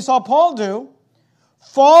 That's what we saw Paul do.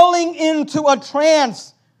 Falling into a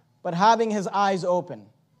trance, but having his eyes open.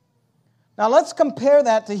 Now let's compare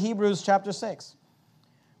that to Hebrews chapter 6.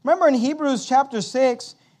 Remember in Hebrews chapter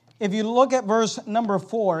 6, if you look at verse number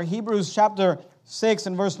 4, Hebrews chapter 6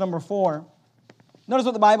 and verse number 4, notice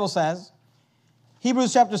what the Bible says.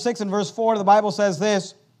 Hebrews chapter 6 and verse 4, the Bible says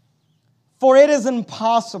this, for it is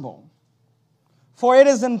impossible. For it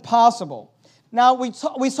is impossible. Now, we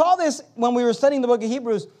saw this when we were studying the book of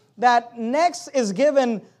Hebrews, that next is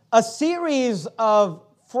given a series of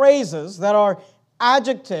phrases that are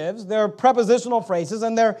adjectives, they're prepositional phrases,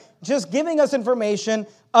 and they're just giving us information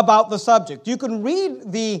about the subject. You can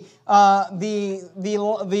read the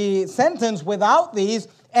sentence without these,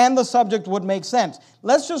 and the subject would make sense.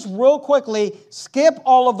 Let's just real quickly skip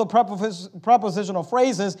all of the prepositional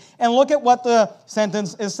phrases and look at what the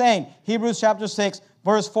sentence is saying. Hebrews chapter 6,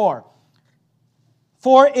 verse 4.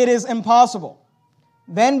 For it is impossible.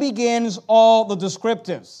 Then begins all the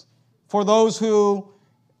descriptives for those who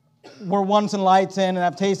were once enlightened and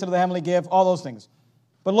have tasted of the heavenly gift, all those things.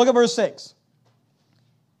 But look at verse 6.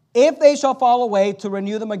 If they shall fall away, to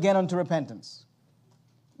renew them again unto repentance.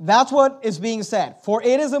 That's what is being said. For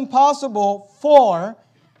it is impossible for,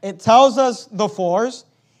 it tells us the fors,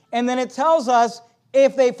 and then it tells us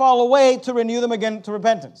if they fall away, to renew them again to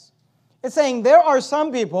repentance. It's saying there are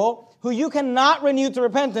some people who you cannot renew to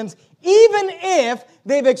repentance even if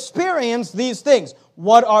they've experienced these things.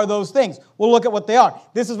 What are those things? We'll look at what they are.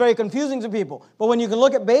 This is very confusing to people. But when you can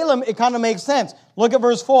look at Balaam, it kind of makes sense. Look at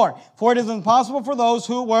verse 4. For it is impossible for those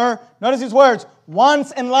who were, notice these words,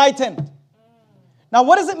 once enlightened. Now,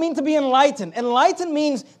 what does it mean to be enlightened? Enlightened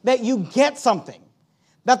means that you get something,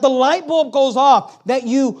 that the light bulb goes off, that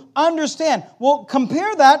you understand. Well,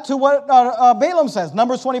 compare that to what Balaam says.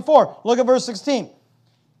 Numbers 24. Look at verse 16.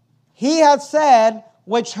 He had said,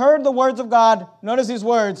 which heard the words of God, notice these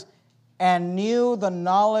words, and knew the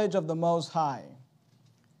knowledge of the Most High.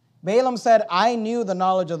 Balaam said, I knew the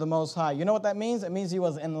knowledge of the Most High. You know what that means? It means he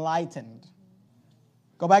was enlightened.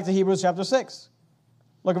 Go back to Hebrews chapter 6.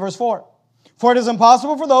 Look at verse 4. For it is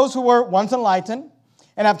impossible for those who were once enlightened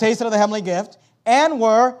and have tasted of the heavenly gift and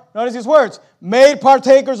were, notice these words, made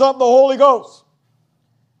partakers of the Holy Ghost.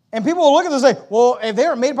 And people will look at this and say, well, if they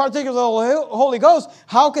are made partakers of the Holy Ghost,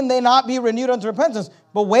 how can they not be renewed unto repentance?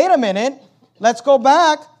 But wait a minute. Let's go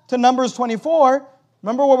back to Numbers 24.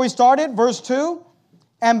 Remember where we started? Verse 2.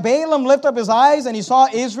 And Balaam lifted up his eyes, and he saw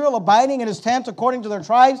Israel abiding in his tent according to their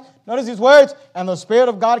tribes. Notice these words. And the Spirit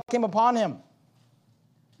of God came upon him.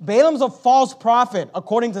 Balaam's a false prophet,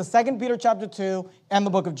 according to 2 Peter chapter 2 and the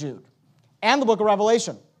book of Jude and the book of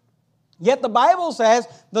Revelation. Yet the Bible says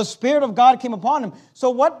the Spirit of God came upon him.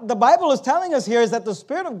 So what the Bible is telling us here is that the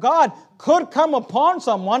Spirit of God could come upon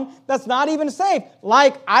someone that's not even saved.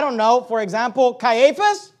 Like, I don't know, for example,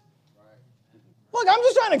 Caiaphas. Look, I'm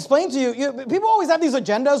just trying to explain to you. People always have these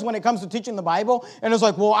agendas when it comes to teaching the Bible. And it's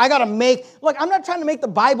like, well, I got to look, I'm not trying to make the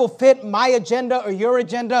Bible fit my agenda or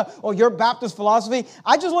your Baptist philosophy.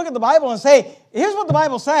 I just look at the Bible and say, here's what the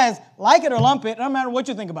Bible says. Like it or lump it, no matter what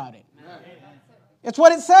you think about it. It's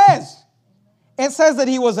what it says. It says that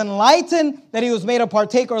he was enlightened, that he was made a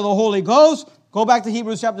partaker of the Holy Ghost. Go back to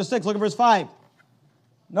Hebrews chapter 6. Look at verse 5.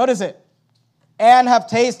 Notice it. And have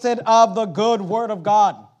tasted of the good word of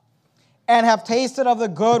God. And have tasted of the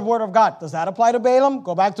good word of God. Does that apply to Balaam?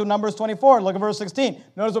 Go back to Numbers 24. Look at verse 16.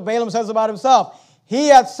 Notice what Balaam says about himself. He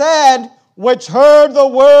had said, which heard the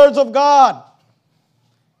words of God.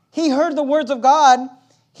 He heard the words of God.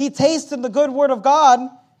 He tasted the good word of God.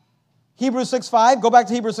 Hebrews 6:5. Go back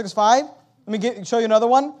to Hebrews 6:5. Let me show you another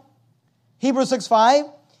one. Hebrews 6:5.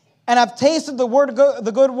 And have tasted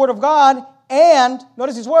the good word of God. And,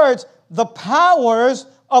 notice these words, the powers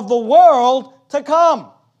of the world to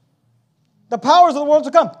come. The powers of the world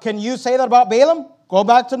to come. Can you say that about Balaam? Go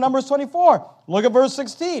back to Numbers 24. Look at verse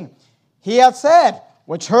 16. He hath said,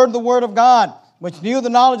 which heard the word of God, which knew the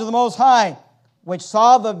knowledge of the Most High, which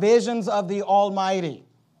saw the visions of the Almighty.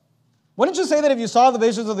 Wouldn't you say that if you saw the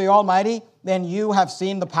visions of the Almighty, then you have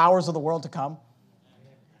seen the powers of the world to come?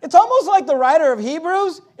 It's almost like the writer of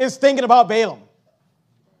Hebrews is thinking about Balaam.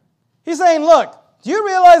 He's saying, look, do you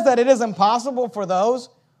realize that it is impossible for those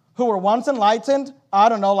who were once enlightened, I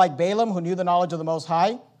don't know, like Balaam, who knew the knowledge of the Most High,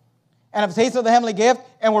 and have tasted the heavenly gift,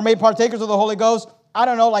 and were made partakers of the Holy Ghost, I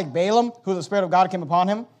don't know, like Balaam, who the Spirit of God came upon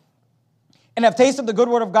him, and have tasted the good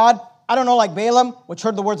word of God, I don't know, like Balaam, which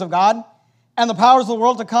heard the words of God, and the powers of the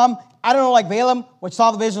world to come. I don't know, like Balaam, which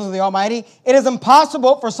saw the visions of the Almighty. It is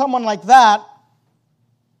impossible for someone like that,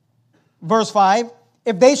 verse 5,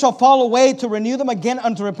 if they shall fall away, to renew them again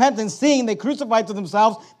unto repentance, seeing they crucified to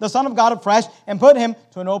themselves the Son of God afresh and put him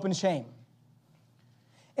to an open shame.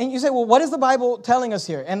 And you say, well, what is the Bible telling us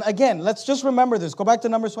here? And again, let's just remember this. Go back to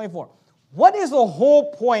Numbers 24. What is the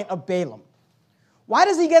whole point of Balaam? Why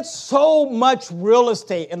does he get so much real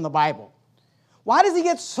estate in the Bible? Why does he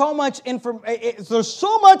get so much information? There's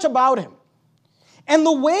so much about him. And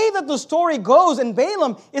the way that the story goes in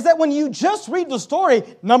Balaam is that when you just read the story,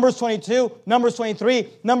 Numbers 22, Numbers 23,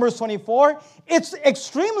 Numbers 24, it's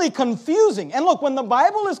extremely confusing. And look, when the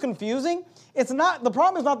Bible is confusing, the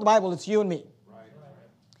problem is not the Bible, it's you and me.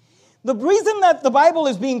 The reason that the Bible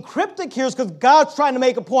is being cryptic here is because God's trying to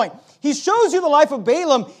make a point. He shows you the life of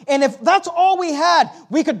Balaam, and if that's all we had,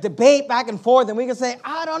 we could debate back and forth, and we could say,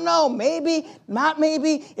 I don't know, maybe, not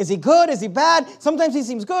maybe. Is he good? Is he bad? Sometimes he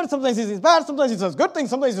seems good, sometimes he seems bad, sometimes he says good things,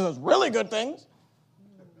 sometimes he says really good things.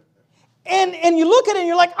 And you look at it and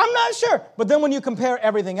you're like, I'm not sure. But then when you compare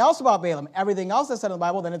everything else about Balaam, everything else that's said in the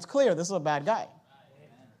Bible, then it's clear this is a bad guy.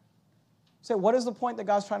 So what is the point that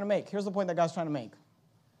God's trying to make? Here's the point that God's trying to make.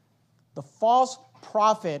 The false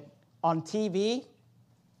prophet on TV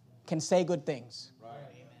can say good things. Right.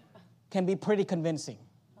 Can be pretty convincing.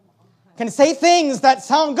 Can say things that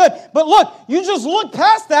sound good. But look, you just look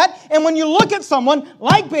past that, and when you look at someone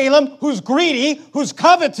like Balaam, who's greedy, who's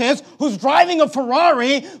covetous, who's driving a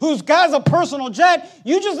Ferrari, who's got a personal jet,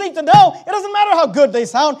 you just need to know, it doesn't matter how good they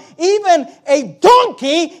sound, even a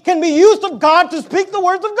donkey can be used of God to speak the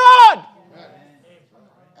words of God.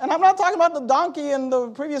 And I'm not talking about the donkey in the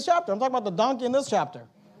previous chapter. I'm talking about the donkey in this chapter.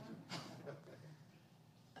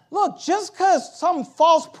 Look, just because some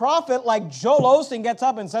false prophet like Joel Osteen gets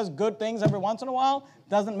up and says good things every once in a while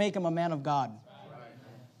doesn't make him a man of God.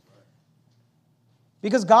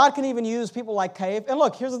 Because God can even use people like Cave. And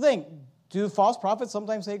look, here's the thing. Do false prophets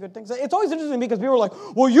sometimes say good things? It's always interesting because people are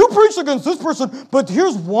like, well, you preached against this person, but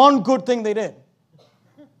here's one good thing they did.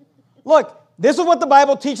 Look, this is what the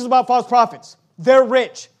Bible teaches about false prophets. They're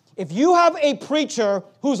rich. If you have a preacher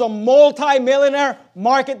who's a multi-millionaire,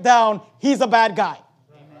 mark it down, he's a bad guy.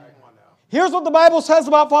 Here's what the Bible says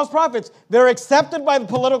about false prophets. They're accepted by the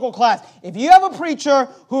political class. If you have a preacher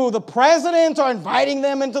who the presidents are inviting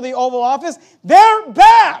them into the Oval Office, they're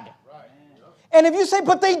bad. And if you say,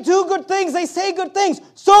 but they do good things, they say good things,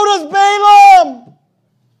 so does Balaam.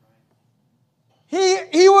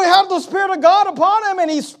 He would have the Spirit of God upon him, and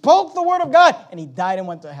he spoke the word of God, and he died and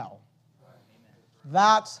went to hell.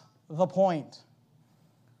 That's the point.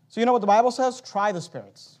 So you know what the Bible says? Try the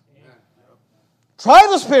spirits. Try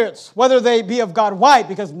the spirits, whether they be of God. Why?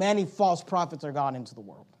 Because many false prophets are gone into the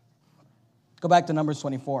world. Go back to Numbers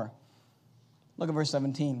 24. Look at verse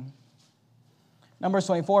 17. Numbers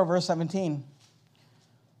 24, verse 17.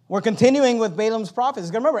 We're continuing with Balaam's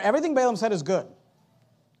prophecies. Remember, everything Balaam said is good.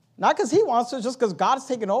 Not because he wants to, just because God's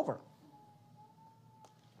taken over.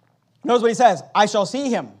 Notice what he says. I shall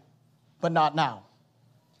see him, but not now.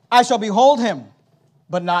 I shall behold him,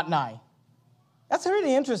 but not nigh. That's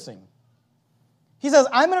really interesting. He says,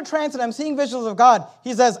 I'm in a trance and I'm seeing visions of God.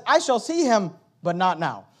 He says, I shall see him, but not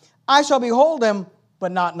now. I shall behold him,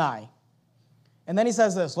 but not nigh. And then he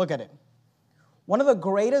says this, look at it. One of the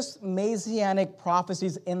greatest messianic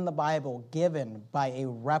prophecies in the Bible given by a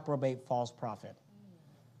reprobate false prophet.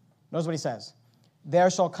 Notice what he says. There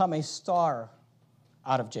shall come a star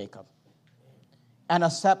out of Jacob, and a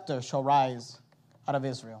scepter shall rise out of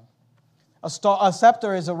Israel. A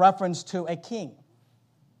scepter is a reference to a king,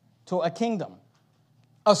 to a kingdom.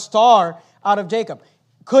 A star out of Jacob.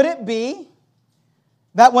 Could it be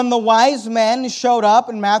that when the wise men showed up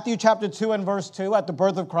in Matthew chapter 2 and verse 2 at the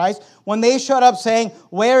birth of Christ, when they showed up saying,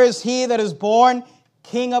 where is he that is born,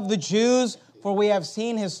 King of the Jews? For we have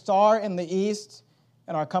seen his star in the east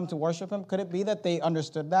and are come to worship him. Could it be that they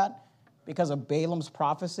understood that because of Balaam's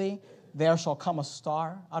prophecy? There shall come a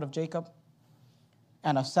star out of Jacob,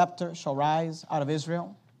 and a scepter shall rise out of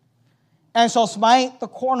Israel, and shall smite the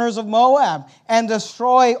corners of Moab, and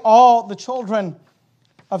destroy all the children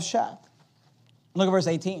of Sheth. Look at verse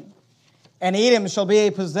 18. And Edom shall be a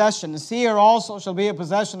possession, and Seir also shall be a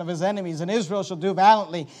possession of his enemies, and Israel shall do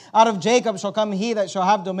valiantly. Out of Jacob shall come he that shall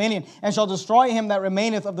have dominion, and shall destroy him that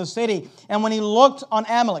remaineth of the city. And when he looked on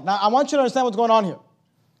Amalek. Now, I want you to understand what's going on here.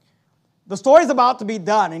 The story's about to be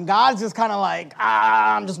done, and God's just kind of like,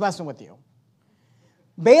 I'm just messing with you.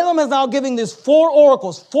 Balaam is now giving these 4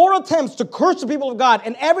 oracles, 4 attempts to curse the people of God,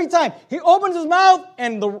 and every time he opens his mouth,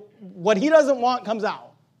 and what he doesn't want comes out.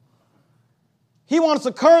 He wants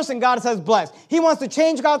to curse, and God says bless. He wants to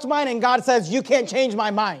change God's mind, and God says, you can't change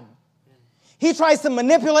my mind. He tries to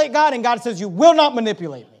manipulate God, and God says, you will not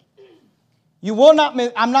manipulate me. You will not,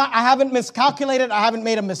 I haven't miscalculated. I haven't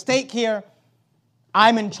made a mistake here.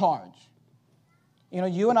 I'm in charge. You know,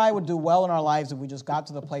 you and I would do well in our lives if we just got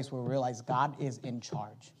to the place where we realize God is in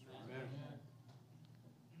charge. Amen.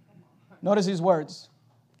 Notice these words.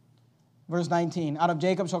 Verse 19, out of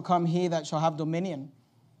Jacob shall come he that shall have dominion,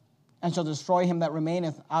 and shall destroy him that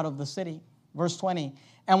remaineth out of the city. Verse 20,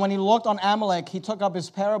 and when he looked on Amalek, he took up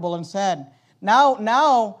his parable and said,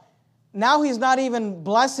 now he's not even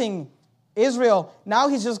blessing Israel. Now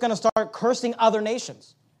he's just going to start cursing other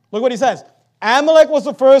nations. Look what he says. Amalek was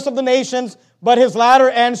the first of the nations, but his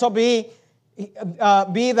latter end shall be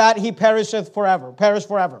that he perisheth forever. Perish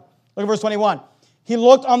forever. Look at verse 21. He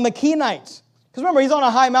looked on the Kenites. Because remember, he's on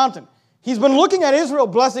a high mountain. He's been looking at Israel,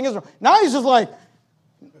 blessing Israel. Now he's just like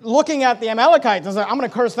looking at the Amalekites and saying, I'm going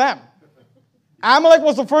to curse them. Amalek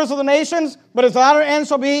was the first of the nations, but his latter end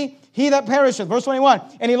shall be he that perisheth. Verse 21.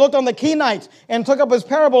 And he looked on the Kenites and took up his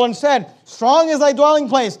parable and said, strong is thy dwelling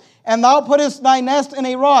place, and thou puttest thy nest in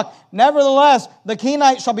a rock. Nevertheless, the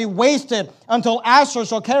Kenites shall be wasted until Asher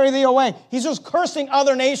shall carry thee away. He's just cursing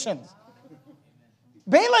other nations.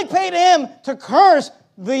 Balak paid him to curse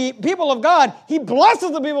the people of God. He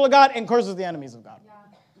blesses the people of God and curses the enemies of God.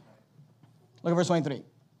 Look at verse 23.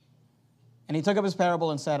 And he took up his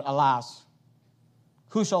parable and said, alas,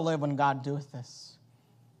 who shall live when God doeth this?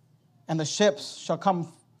 And the ships shall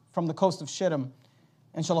come from the coast of Shittim,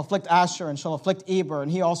 and shall afflict Asher, and shall afflict Eber,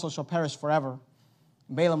 and he also shall perish forever.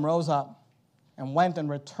 And Balaam rose up, and went and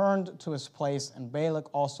returned to his place, and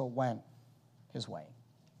Balak also went his way.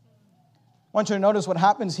 I want you to notice what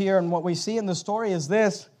happens here, and what we see in the story is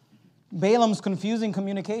this. Balaam's confusing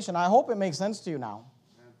communication. I hope it makes sense to you now.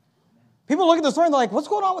 People look at the story and they're like, what's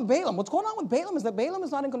going on with Balaam? What's going on with Balaam is that Balaam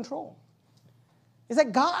is not in control. It's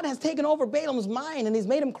that God has taken over Balaam's mind and he's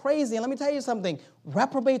made him crazy. And let me tell you something.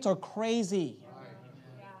 Reprobates are crazy.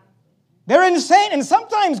 They're insane. And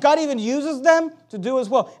sometimes God even uses them to do his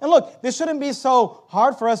will. And look, this shouldn't be so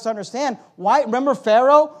hard for us to understand. Why? Remember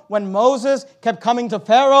Pharaoh? When Moses kept coming to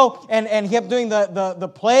Pharaoh and he kept doing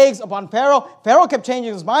the plagues upon Pharaoh, Pharaoh kept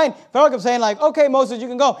changing his mind. Pharaoh kept saying like, okay, Moses, you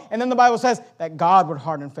can go. And then the Bible says that God would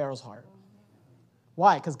harden Pharaoh's heart.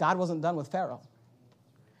 Why? Because God wasn't done with Pharaoh.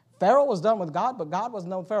 Pharaoh was done with God, but God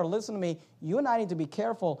wasn't done with Pharaoh. Listen to me. You and I need to be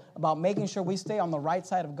careful about making sure we stay on the right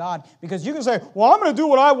side of God. Because you can say, well, I'm going to do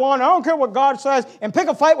what I want. I don't care what God says, and pick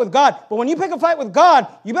a fight with God. But when you pick a fight with God,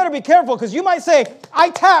 you better be careful because you might say,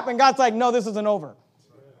 I tap, and God's like, no, this isn't over.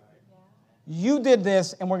 You did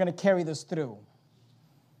this, and we're going to carry this through.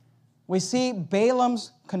 We see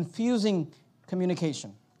Balaam's confusing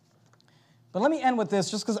communication. But let me end with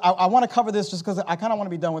this just because I want to cover this just because I kind of want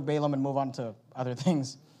to be done with Balaam and move on to other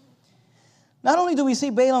things. Not only do we see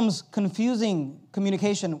Balaam's confusing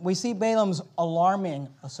communication, we see Balaam's alarming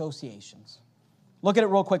associations. Look at it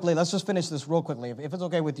real quickly. Let's just finish this real quickly. If it's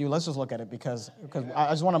okay with you, let's just look at it because I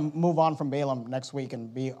just want to move on from Balaam next week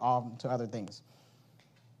and be on to other things.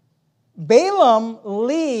 Balaam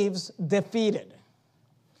leaves defeated.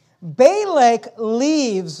 Balak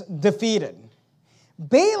leaves defeated.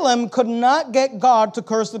 Balaam could not get God to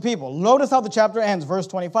curse the people. Notice how the chapter ends, verse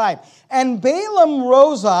 25. And Balaam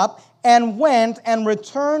rose up and went and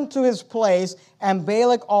returned to his place, and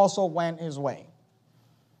Balak also went his way.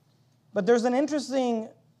 But there's an interesting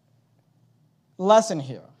lesson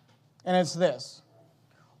here, and it's this.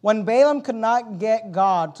 When Balaam could not get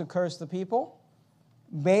God to curse the people,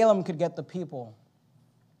 Balaam could get the people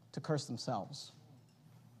to curse themselves.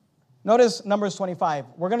 Notice Numbers 25.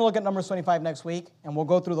 We're going to look at Numbers 25 next week, and we'll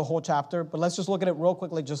go through the whole chapter, but let's just look at it real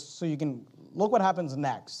quickly just so you can look what happens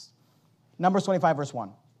next. Numbers 25, verse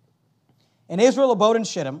 1. And Israel abode in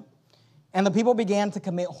Shittim, and the people began to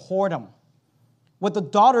commit whoredom with the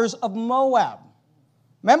daughters of Moab.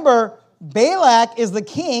 Remember, Balak is the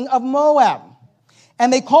king of Moab.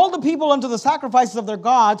 And they called the people unto the sacrifices of their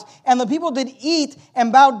gods, and the people did eat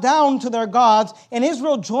and bowed down to their gods. And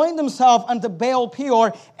Israel joined himself unto Baal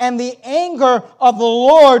Peor, and the anger of the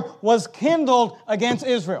Lord was kindled against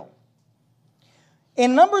Israel.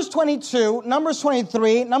 In Numbers 22, Numbers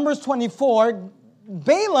 23, Numbers 24,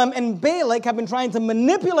 Balaam and Balak have been trying to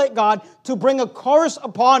manipulate God to bring a curse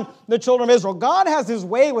upon the children of Israel. God has his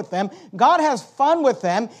way with them. God has fun with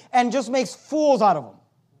them and just makes fools out of them.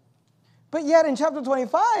 But yet in chapter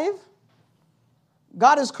 25,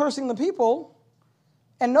 God is cursing the people.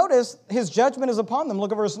 And notice his judgment is upon them.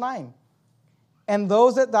 Look at verse 9. And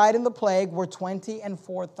those that died in the plague were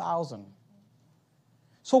 24,000.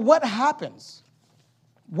 So what happens?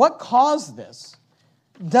 What caused this?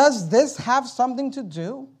 Does this have something to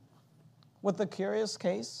do with the curious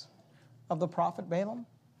case of the prophet Balaam?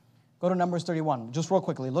 Go to Numbers 31, just real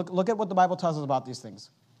quickly. Look at what the Bible tells us about these things.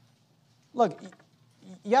 Look,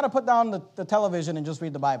 you got to put down the television and just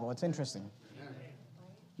read the Bible. It's interesting.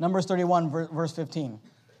 Numbers 31, verse 15.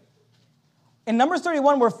 In Numbers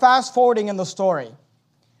 31, we're fast-forwarding in the story.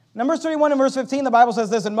 Numbers 31 and verse 15, the Bible says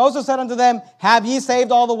this, "And Moses said unto them, Have ye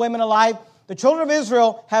saved all the women alive? The children of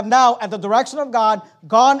Israel have now, at the direction of God,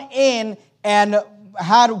 gone in and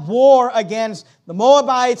had war against the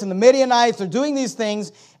Moabites and the Midianites. They're doing these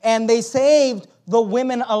things, and they saved the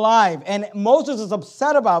women alive." And Moses is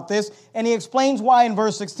upset about this, and he explains why in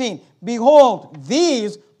verse 16. "Behold,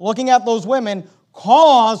 these," looking at those women,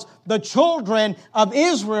 "caused the children of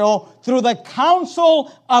Israel through the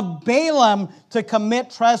counsel of Balaam to commit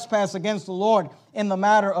trespass against the Lord in the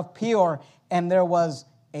matter of Peor, and there was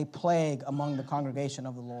a plague among the congregation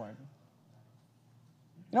of the Lord."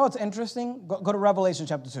 You know what's interesting? Go to Revelation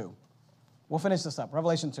chapter 2. We'll finish this up.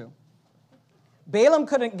 Revelation 2. Balaam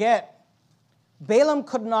could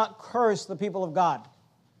not curse the people of God.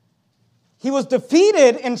 He was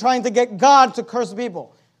defeated in trying to get God to curse the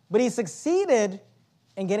people, but he succeeded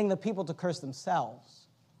in getting the people to curse themselves.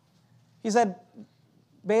 He said,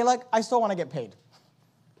 "Balak, I still want to get paid.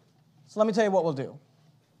 So let me tell you what we'll do.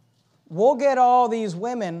 We'll get all these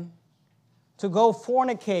women to go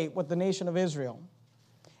fornicate with the nation of Israel.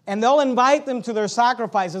 And they'll invite them to their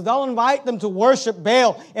sacrifices. They'll invite them to worship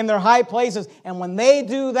Baal in their high places. And when they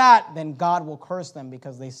do that, then God will curse them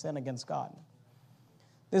because they sin against God."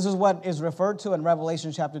 This is what is referred to in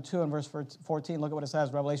Revelation chapter 2 and verse 14. Look at what it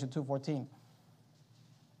says, Revelation 2:14.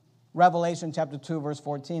 Revelation chapter 2, verse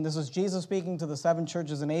 14. This is Jesus speaking to the 7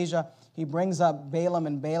 churches in Asia. He brings up Balaam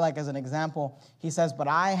and Balak as an example. He says, "But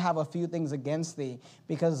I have a few things against thee,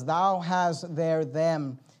 because thou hast there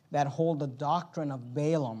them that hold the doctrine of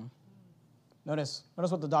Balaam." Notice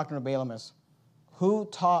what the doctrine of Balaam is. "Who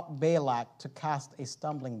taught Balak to cast a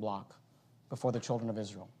stumbling block before the children of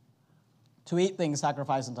Israel, to eat things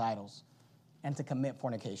sacrificed unto idols, and to commit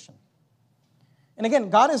fornication." And again,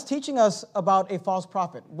 God is teaching us about a false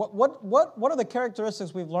prophet. What are the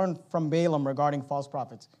characteristics we've learned from Balaam regarding false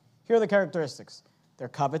prophets? Here are the characteristics. They're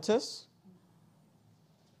covetous.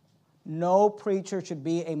 No preacher should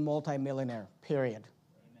be a multimillionaire, period.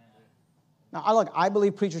 Now, I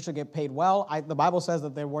believe preachers should get paid well. The Bible says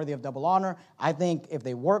that they're worthy of double honor. I think if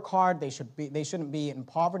they work hard, they shouldn't be in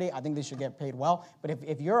poverty. I think they should get paid well. But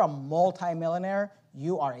if you're a multimillionaire,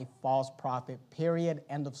 you are a false prophet, period,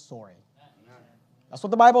 end of story. That's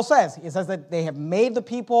what the Bible says. It says that they have made the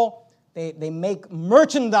people, they make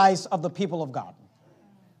merchandise of the people of God.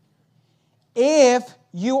 If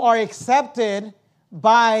you are accepted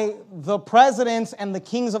by the presidents and the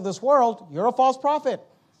kings of this world, you're a false prophet.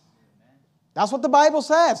 That's what the Bible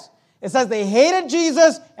says. It says they hated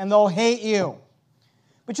Jesus and they'll hate you.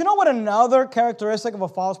 But you know what another characteristic of a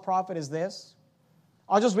false prophet is this?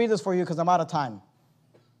 I'll just read this for you because I'm out of time.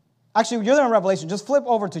 Actually, you're there in Revelation. Just flip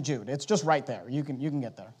over to Jude. It's just right there. You can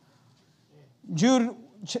get there. Jude,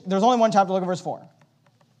 there's only one chapter. Look at verse 4.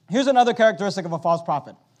 Here's another characteristic of a false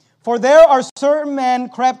prophet. "For there are certain men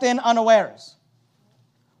crept in unawares,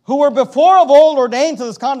 who were before of old ordained to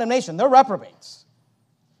this condemnation." They're reprobates.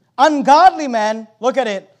 "Ungodly men," look at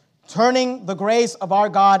it, "turning the grace of our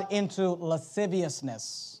God into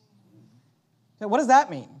lasciviousness." What does that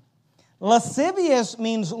mean? Lascivious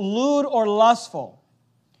means lewd or lustful.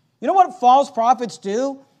 You know what false prophets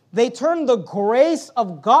do? They turn the grace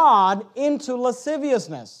of God into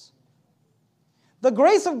lasciviousness. The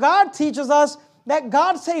grace of God teaches us that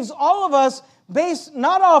God saves all of us based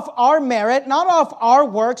not off our merit, not off our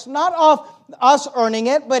works, not off us earning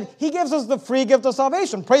it, but He gives us the free gift of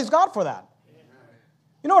salvation. Praise God for that.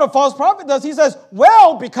 You know what a false prophet does? He says,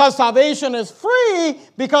 well, because salvation is free,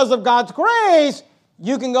 because of God's grace,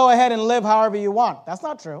 you can go ahead and live however you want. That's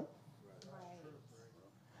not true.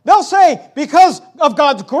 They'll say, because of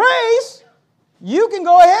God's grace, you can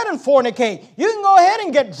go ahead and fornicate. You can go ahead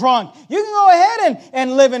and get drunk. You can go ahead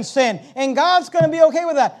and live in sin. And God's going to be okay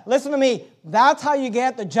with that. Listen to me. That's how you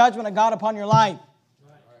get the judgment of God upon your life.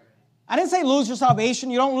 I didn't say lose your salvation.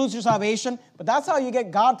 You don't lose your salvation. But that's how you get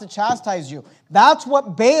God to chastise you. That's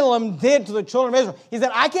what Balaam did to the children of Israel. He said,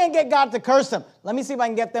 I can't get God to curse them. Let me see if I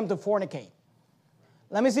can get them to fornicate.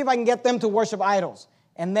 Let me see if I can get them to worship idols.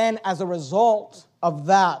 And then as a result of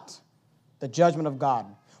that, the judgment of God.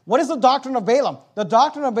 What is the doctrine of Balaam? The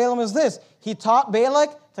doctrine of Balaam is this. He taught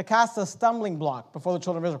Balak to cast a stumbling block before the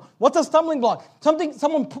children of Israel. What's a stumbling block?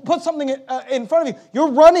 Someone put something in front of you.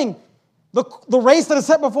 You're running the race that is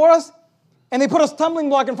set before us, and they put a stumbling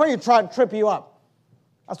block in front of you to try to trip you up.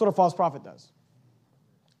 That's what a false prophet does.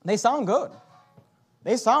 They sound good.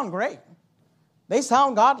 They sound great. They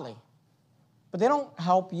sound godly. but they don't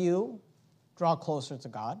help you draw closer to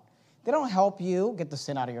God. They don't help you get the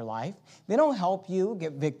sin out of your life. They don't help you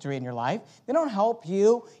get victory in your life. They don't help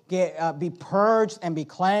you be purged and be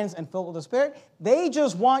cleansed and filled with the Spirit. They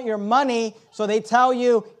just want your money, so they tell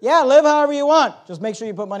you, yeah, live however you want. Just make sure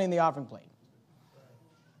you put money in the offering plate.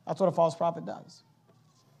 That's what a false prophet does.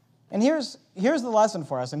 And here's the lesson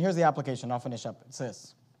for us, and here's the application. I'll finish up. It's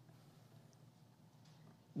this.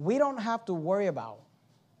 We don't have to worry about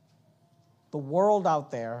the world out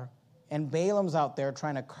there and Balaam's out there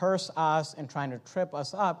trying to curse us and trying to trip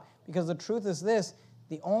us up, because the truth is this: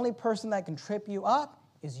 the only person that can trip you up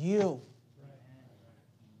is you.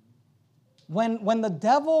 When the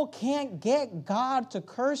devil can't get God to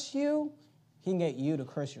curse you, he can get you to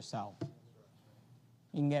curse yourself.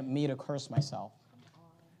 He can get me to curse myself.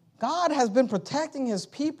 God has been protecting his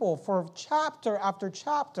people for chapter after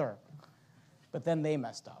chapter, but then they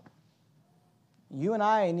messed up. You and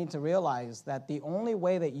I need to realize that the only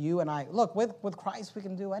way that you and I, look, with Christ we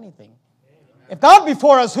can do anything. If God be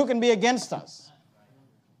for us, who can be against us?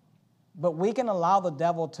 But we can allow the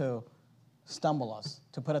devil to stumble us,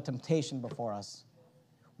 to put a temptation before us.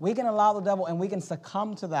 We can allow the devil, and we can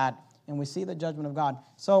succumb to that, and we see the judgment of God.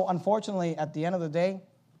 So unfortunately, at the end of the day,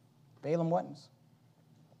 Balaam wins.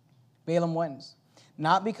 Balaam wins.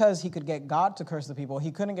 Not because he could get God to curse the people.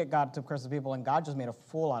 He couldn't get God to curse the people, and God just made a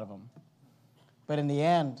fool out of him. But in the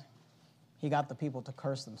end, he got the people to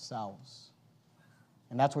curse themselves.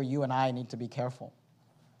 And that's where you and I need to be careful.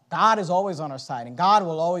 God is always on our side, and God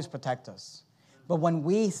will always protect us. But when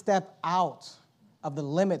we step out of the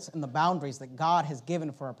limits and the boundaries that God has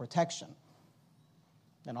given for our protection,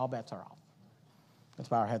 then all bets are off. Let's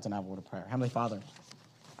bow our heads and have a word of prayer. Heavenly Father,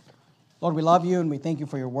 Lord, we love you and we thank you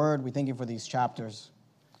for your word. We thank you for these chapters.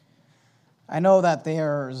 I know that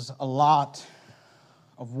there's a lot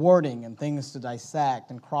of wording and things to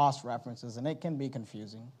dissect and cross-references, and it can be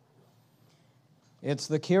confusing. It's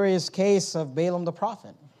the curious case of Balaam the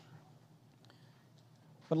prophet.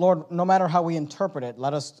 But Lord, no matter how we interpret it,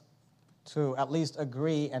 let us to at least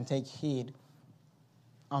agree and take heed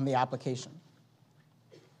on the application.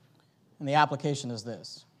 And the application is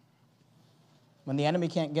this: when the enemy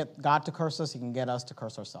can't get God to curse us, he can get us to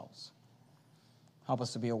curse ourselves. Help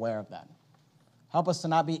us to be aware of that. Help us to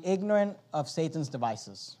not be ignorant of Satan's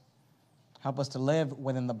devices. Help us to live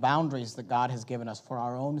within the boundaries that God has given us for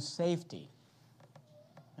our own safety.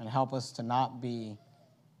 And help us to not be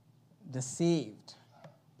deceived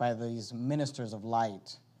by these ministers of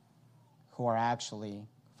light who are actually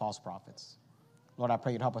false prophets. Lord, I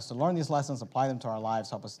pray you'd help us to learn these lessons, apply them to our lives,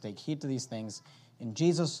 help us to take heed to these things. In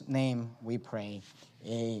Jesus' name we pray,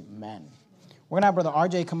 amen. We're going to have Brother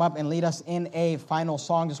RJ come up and lead us in a final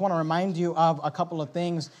song. Just want to remind you of a couple of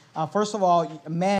things. First of all, men.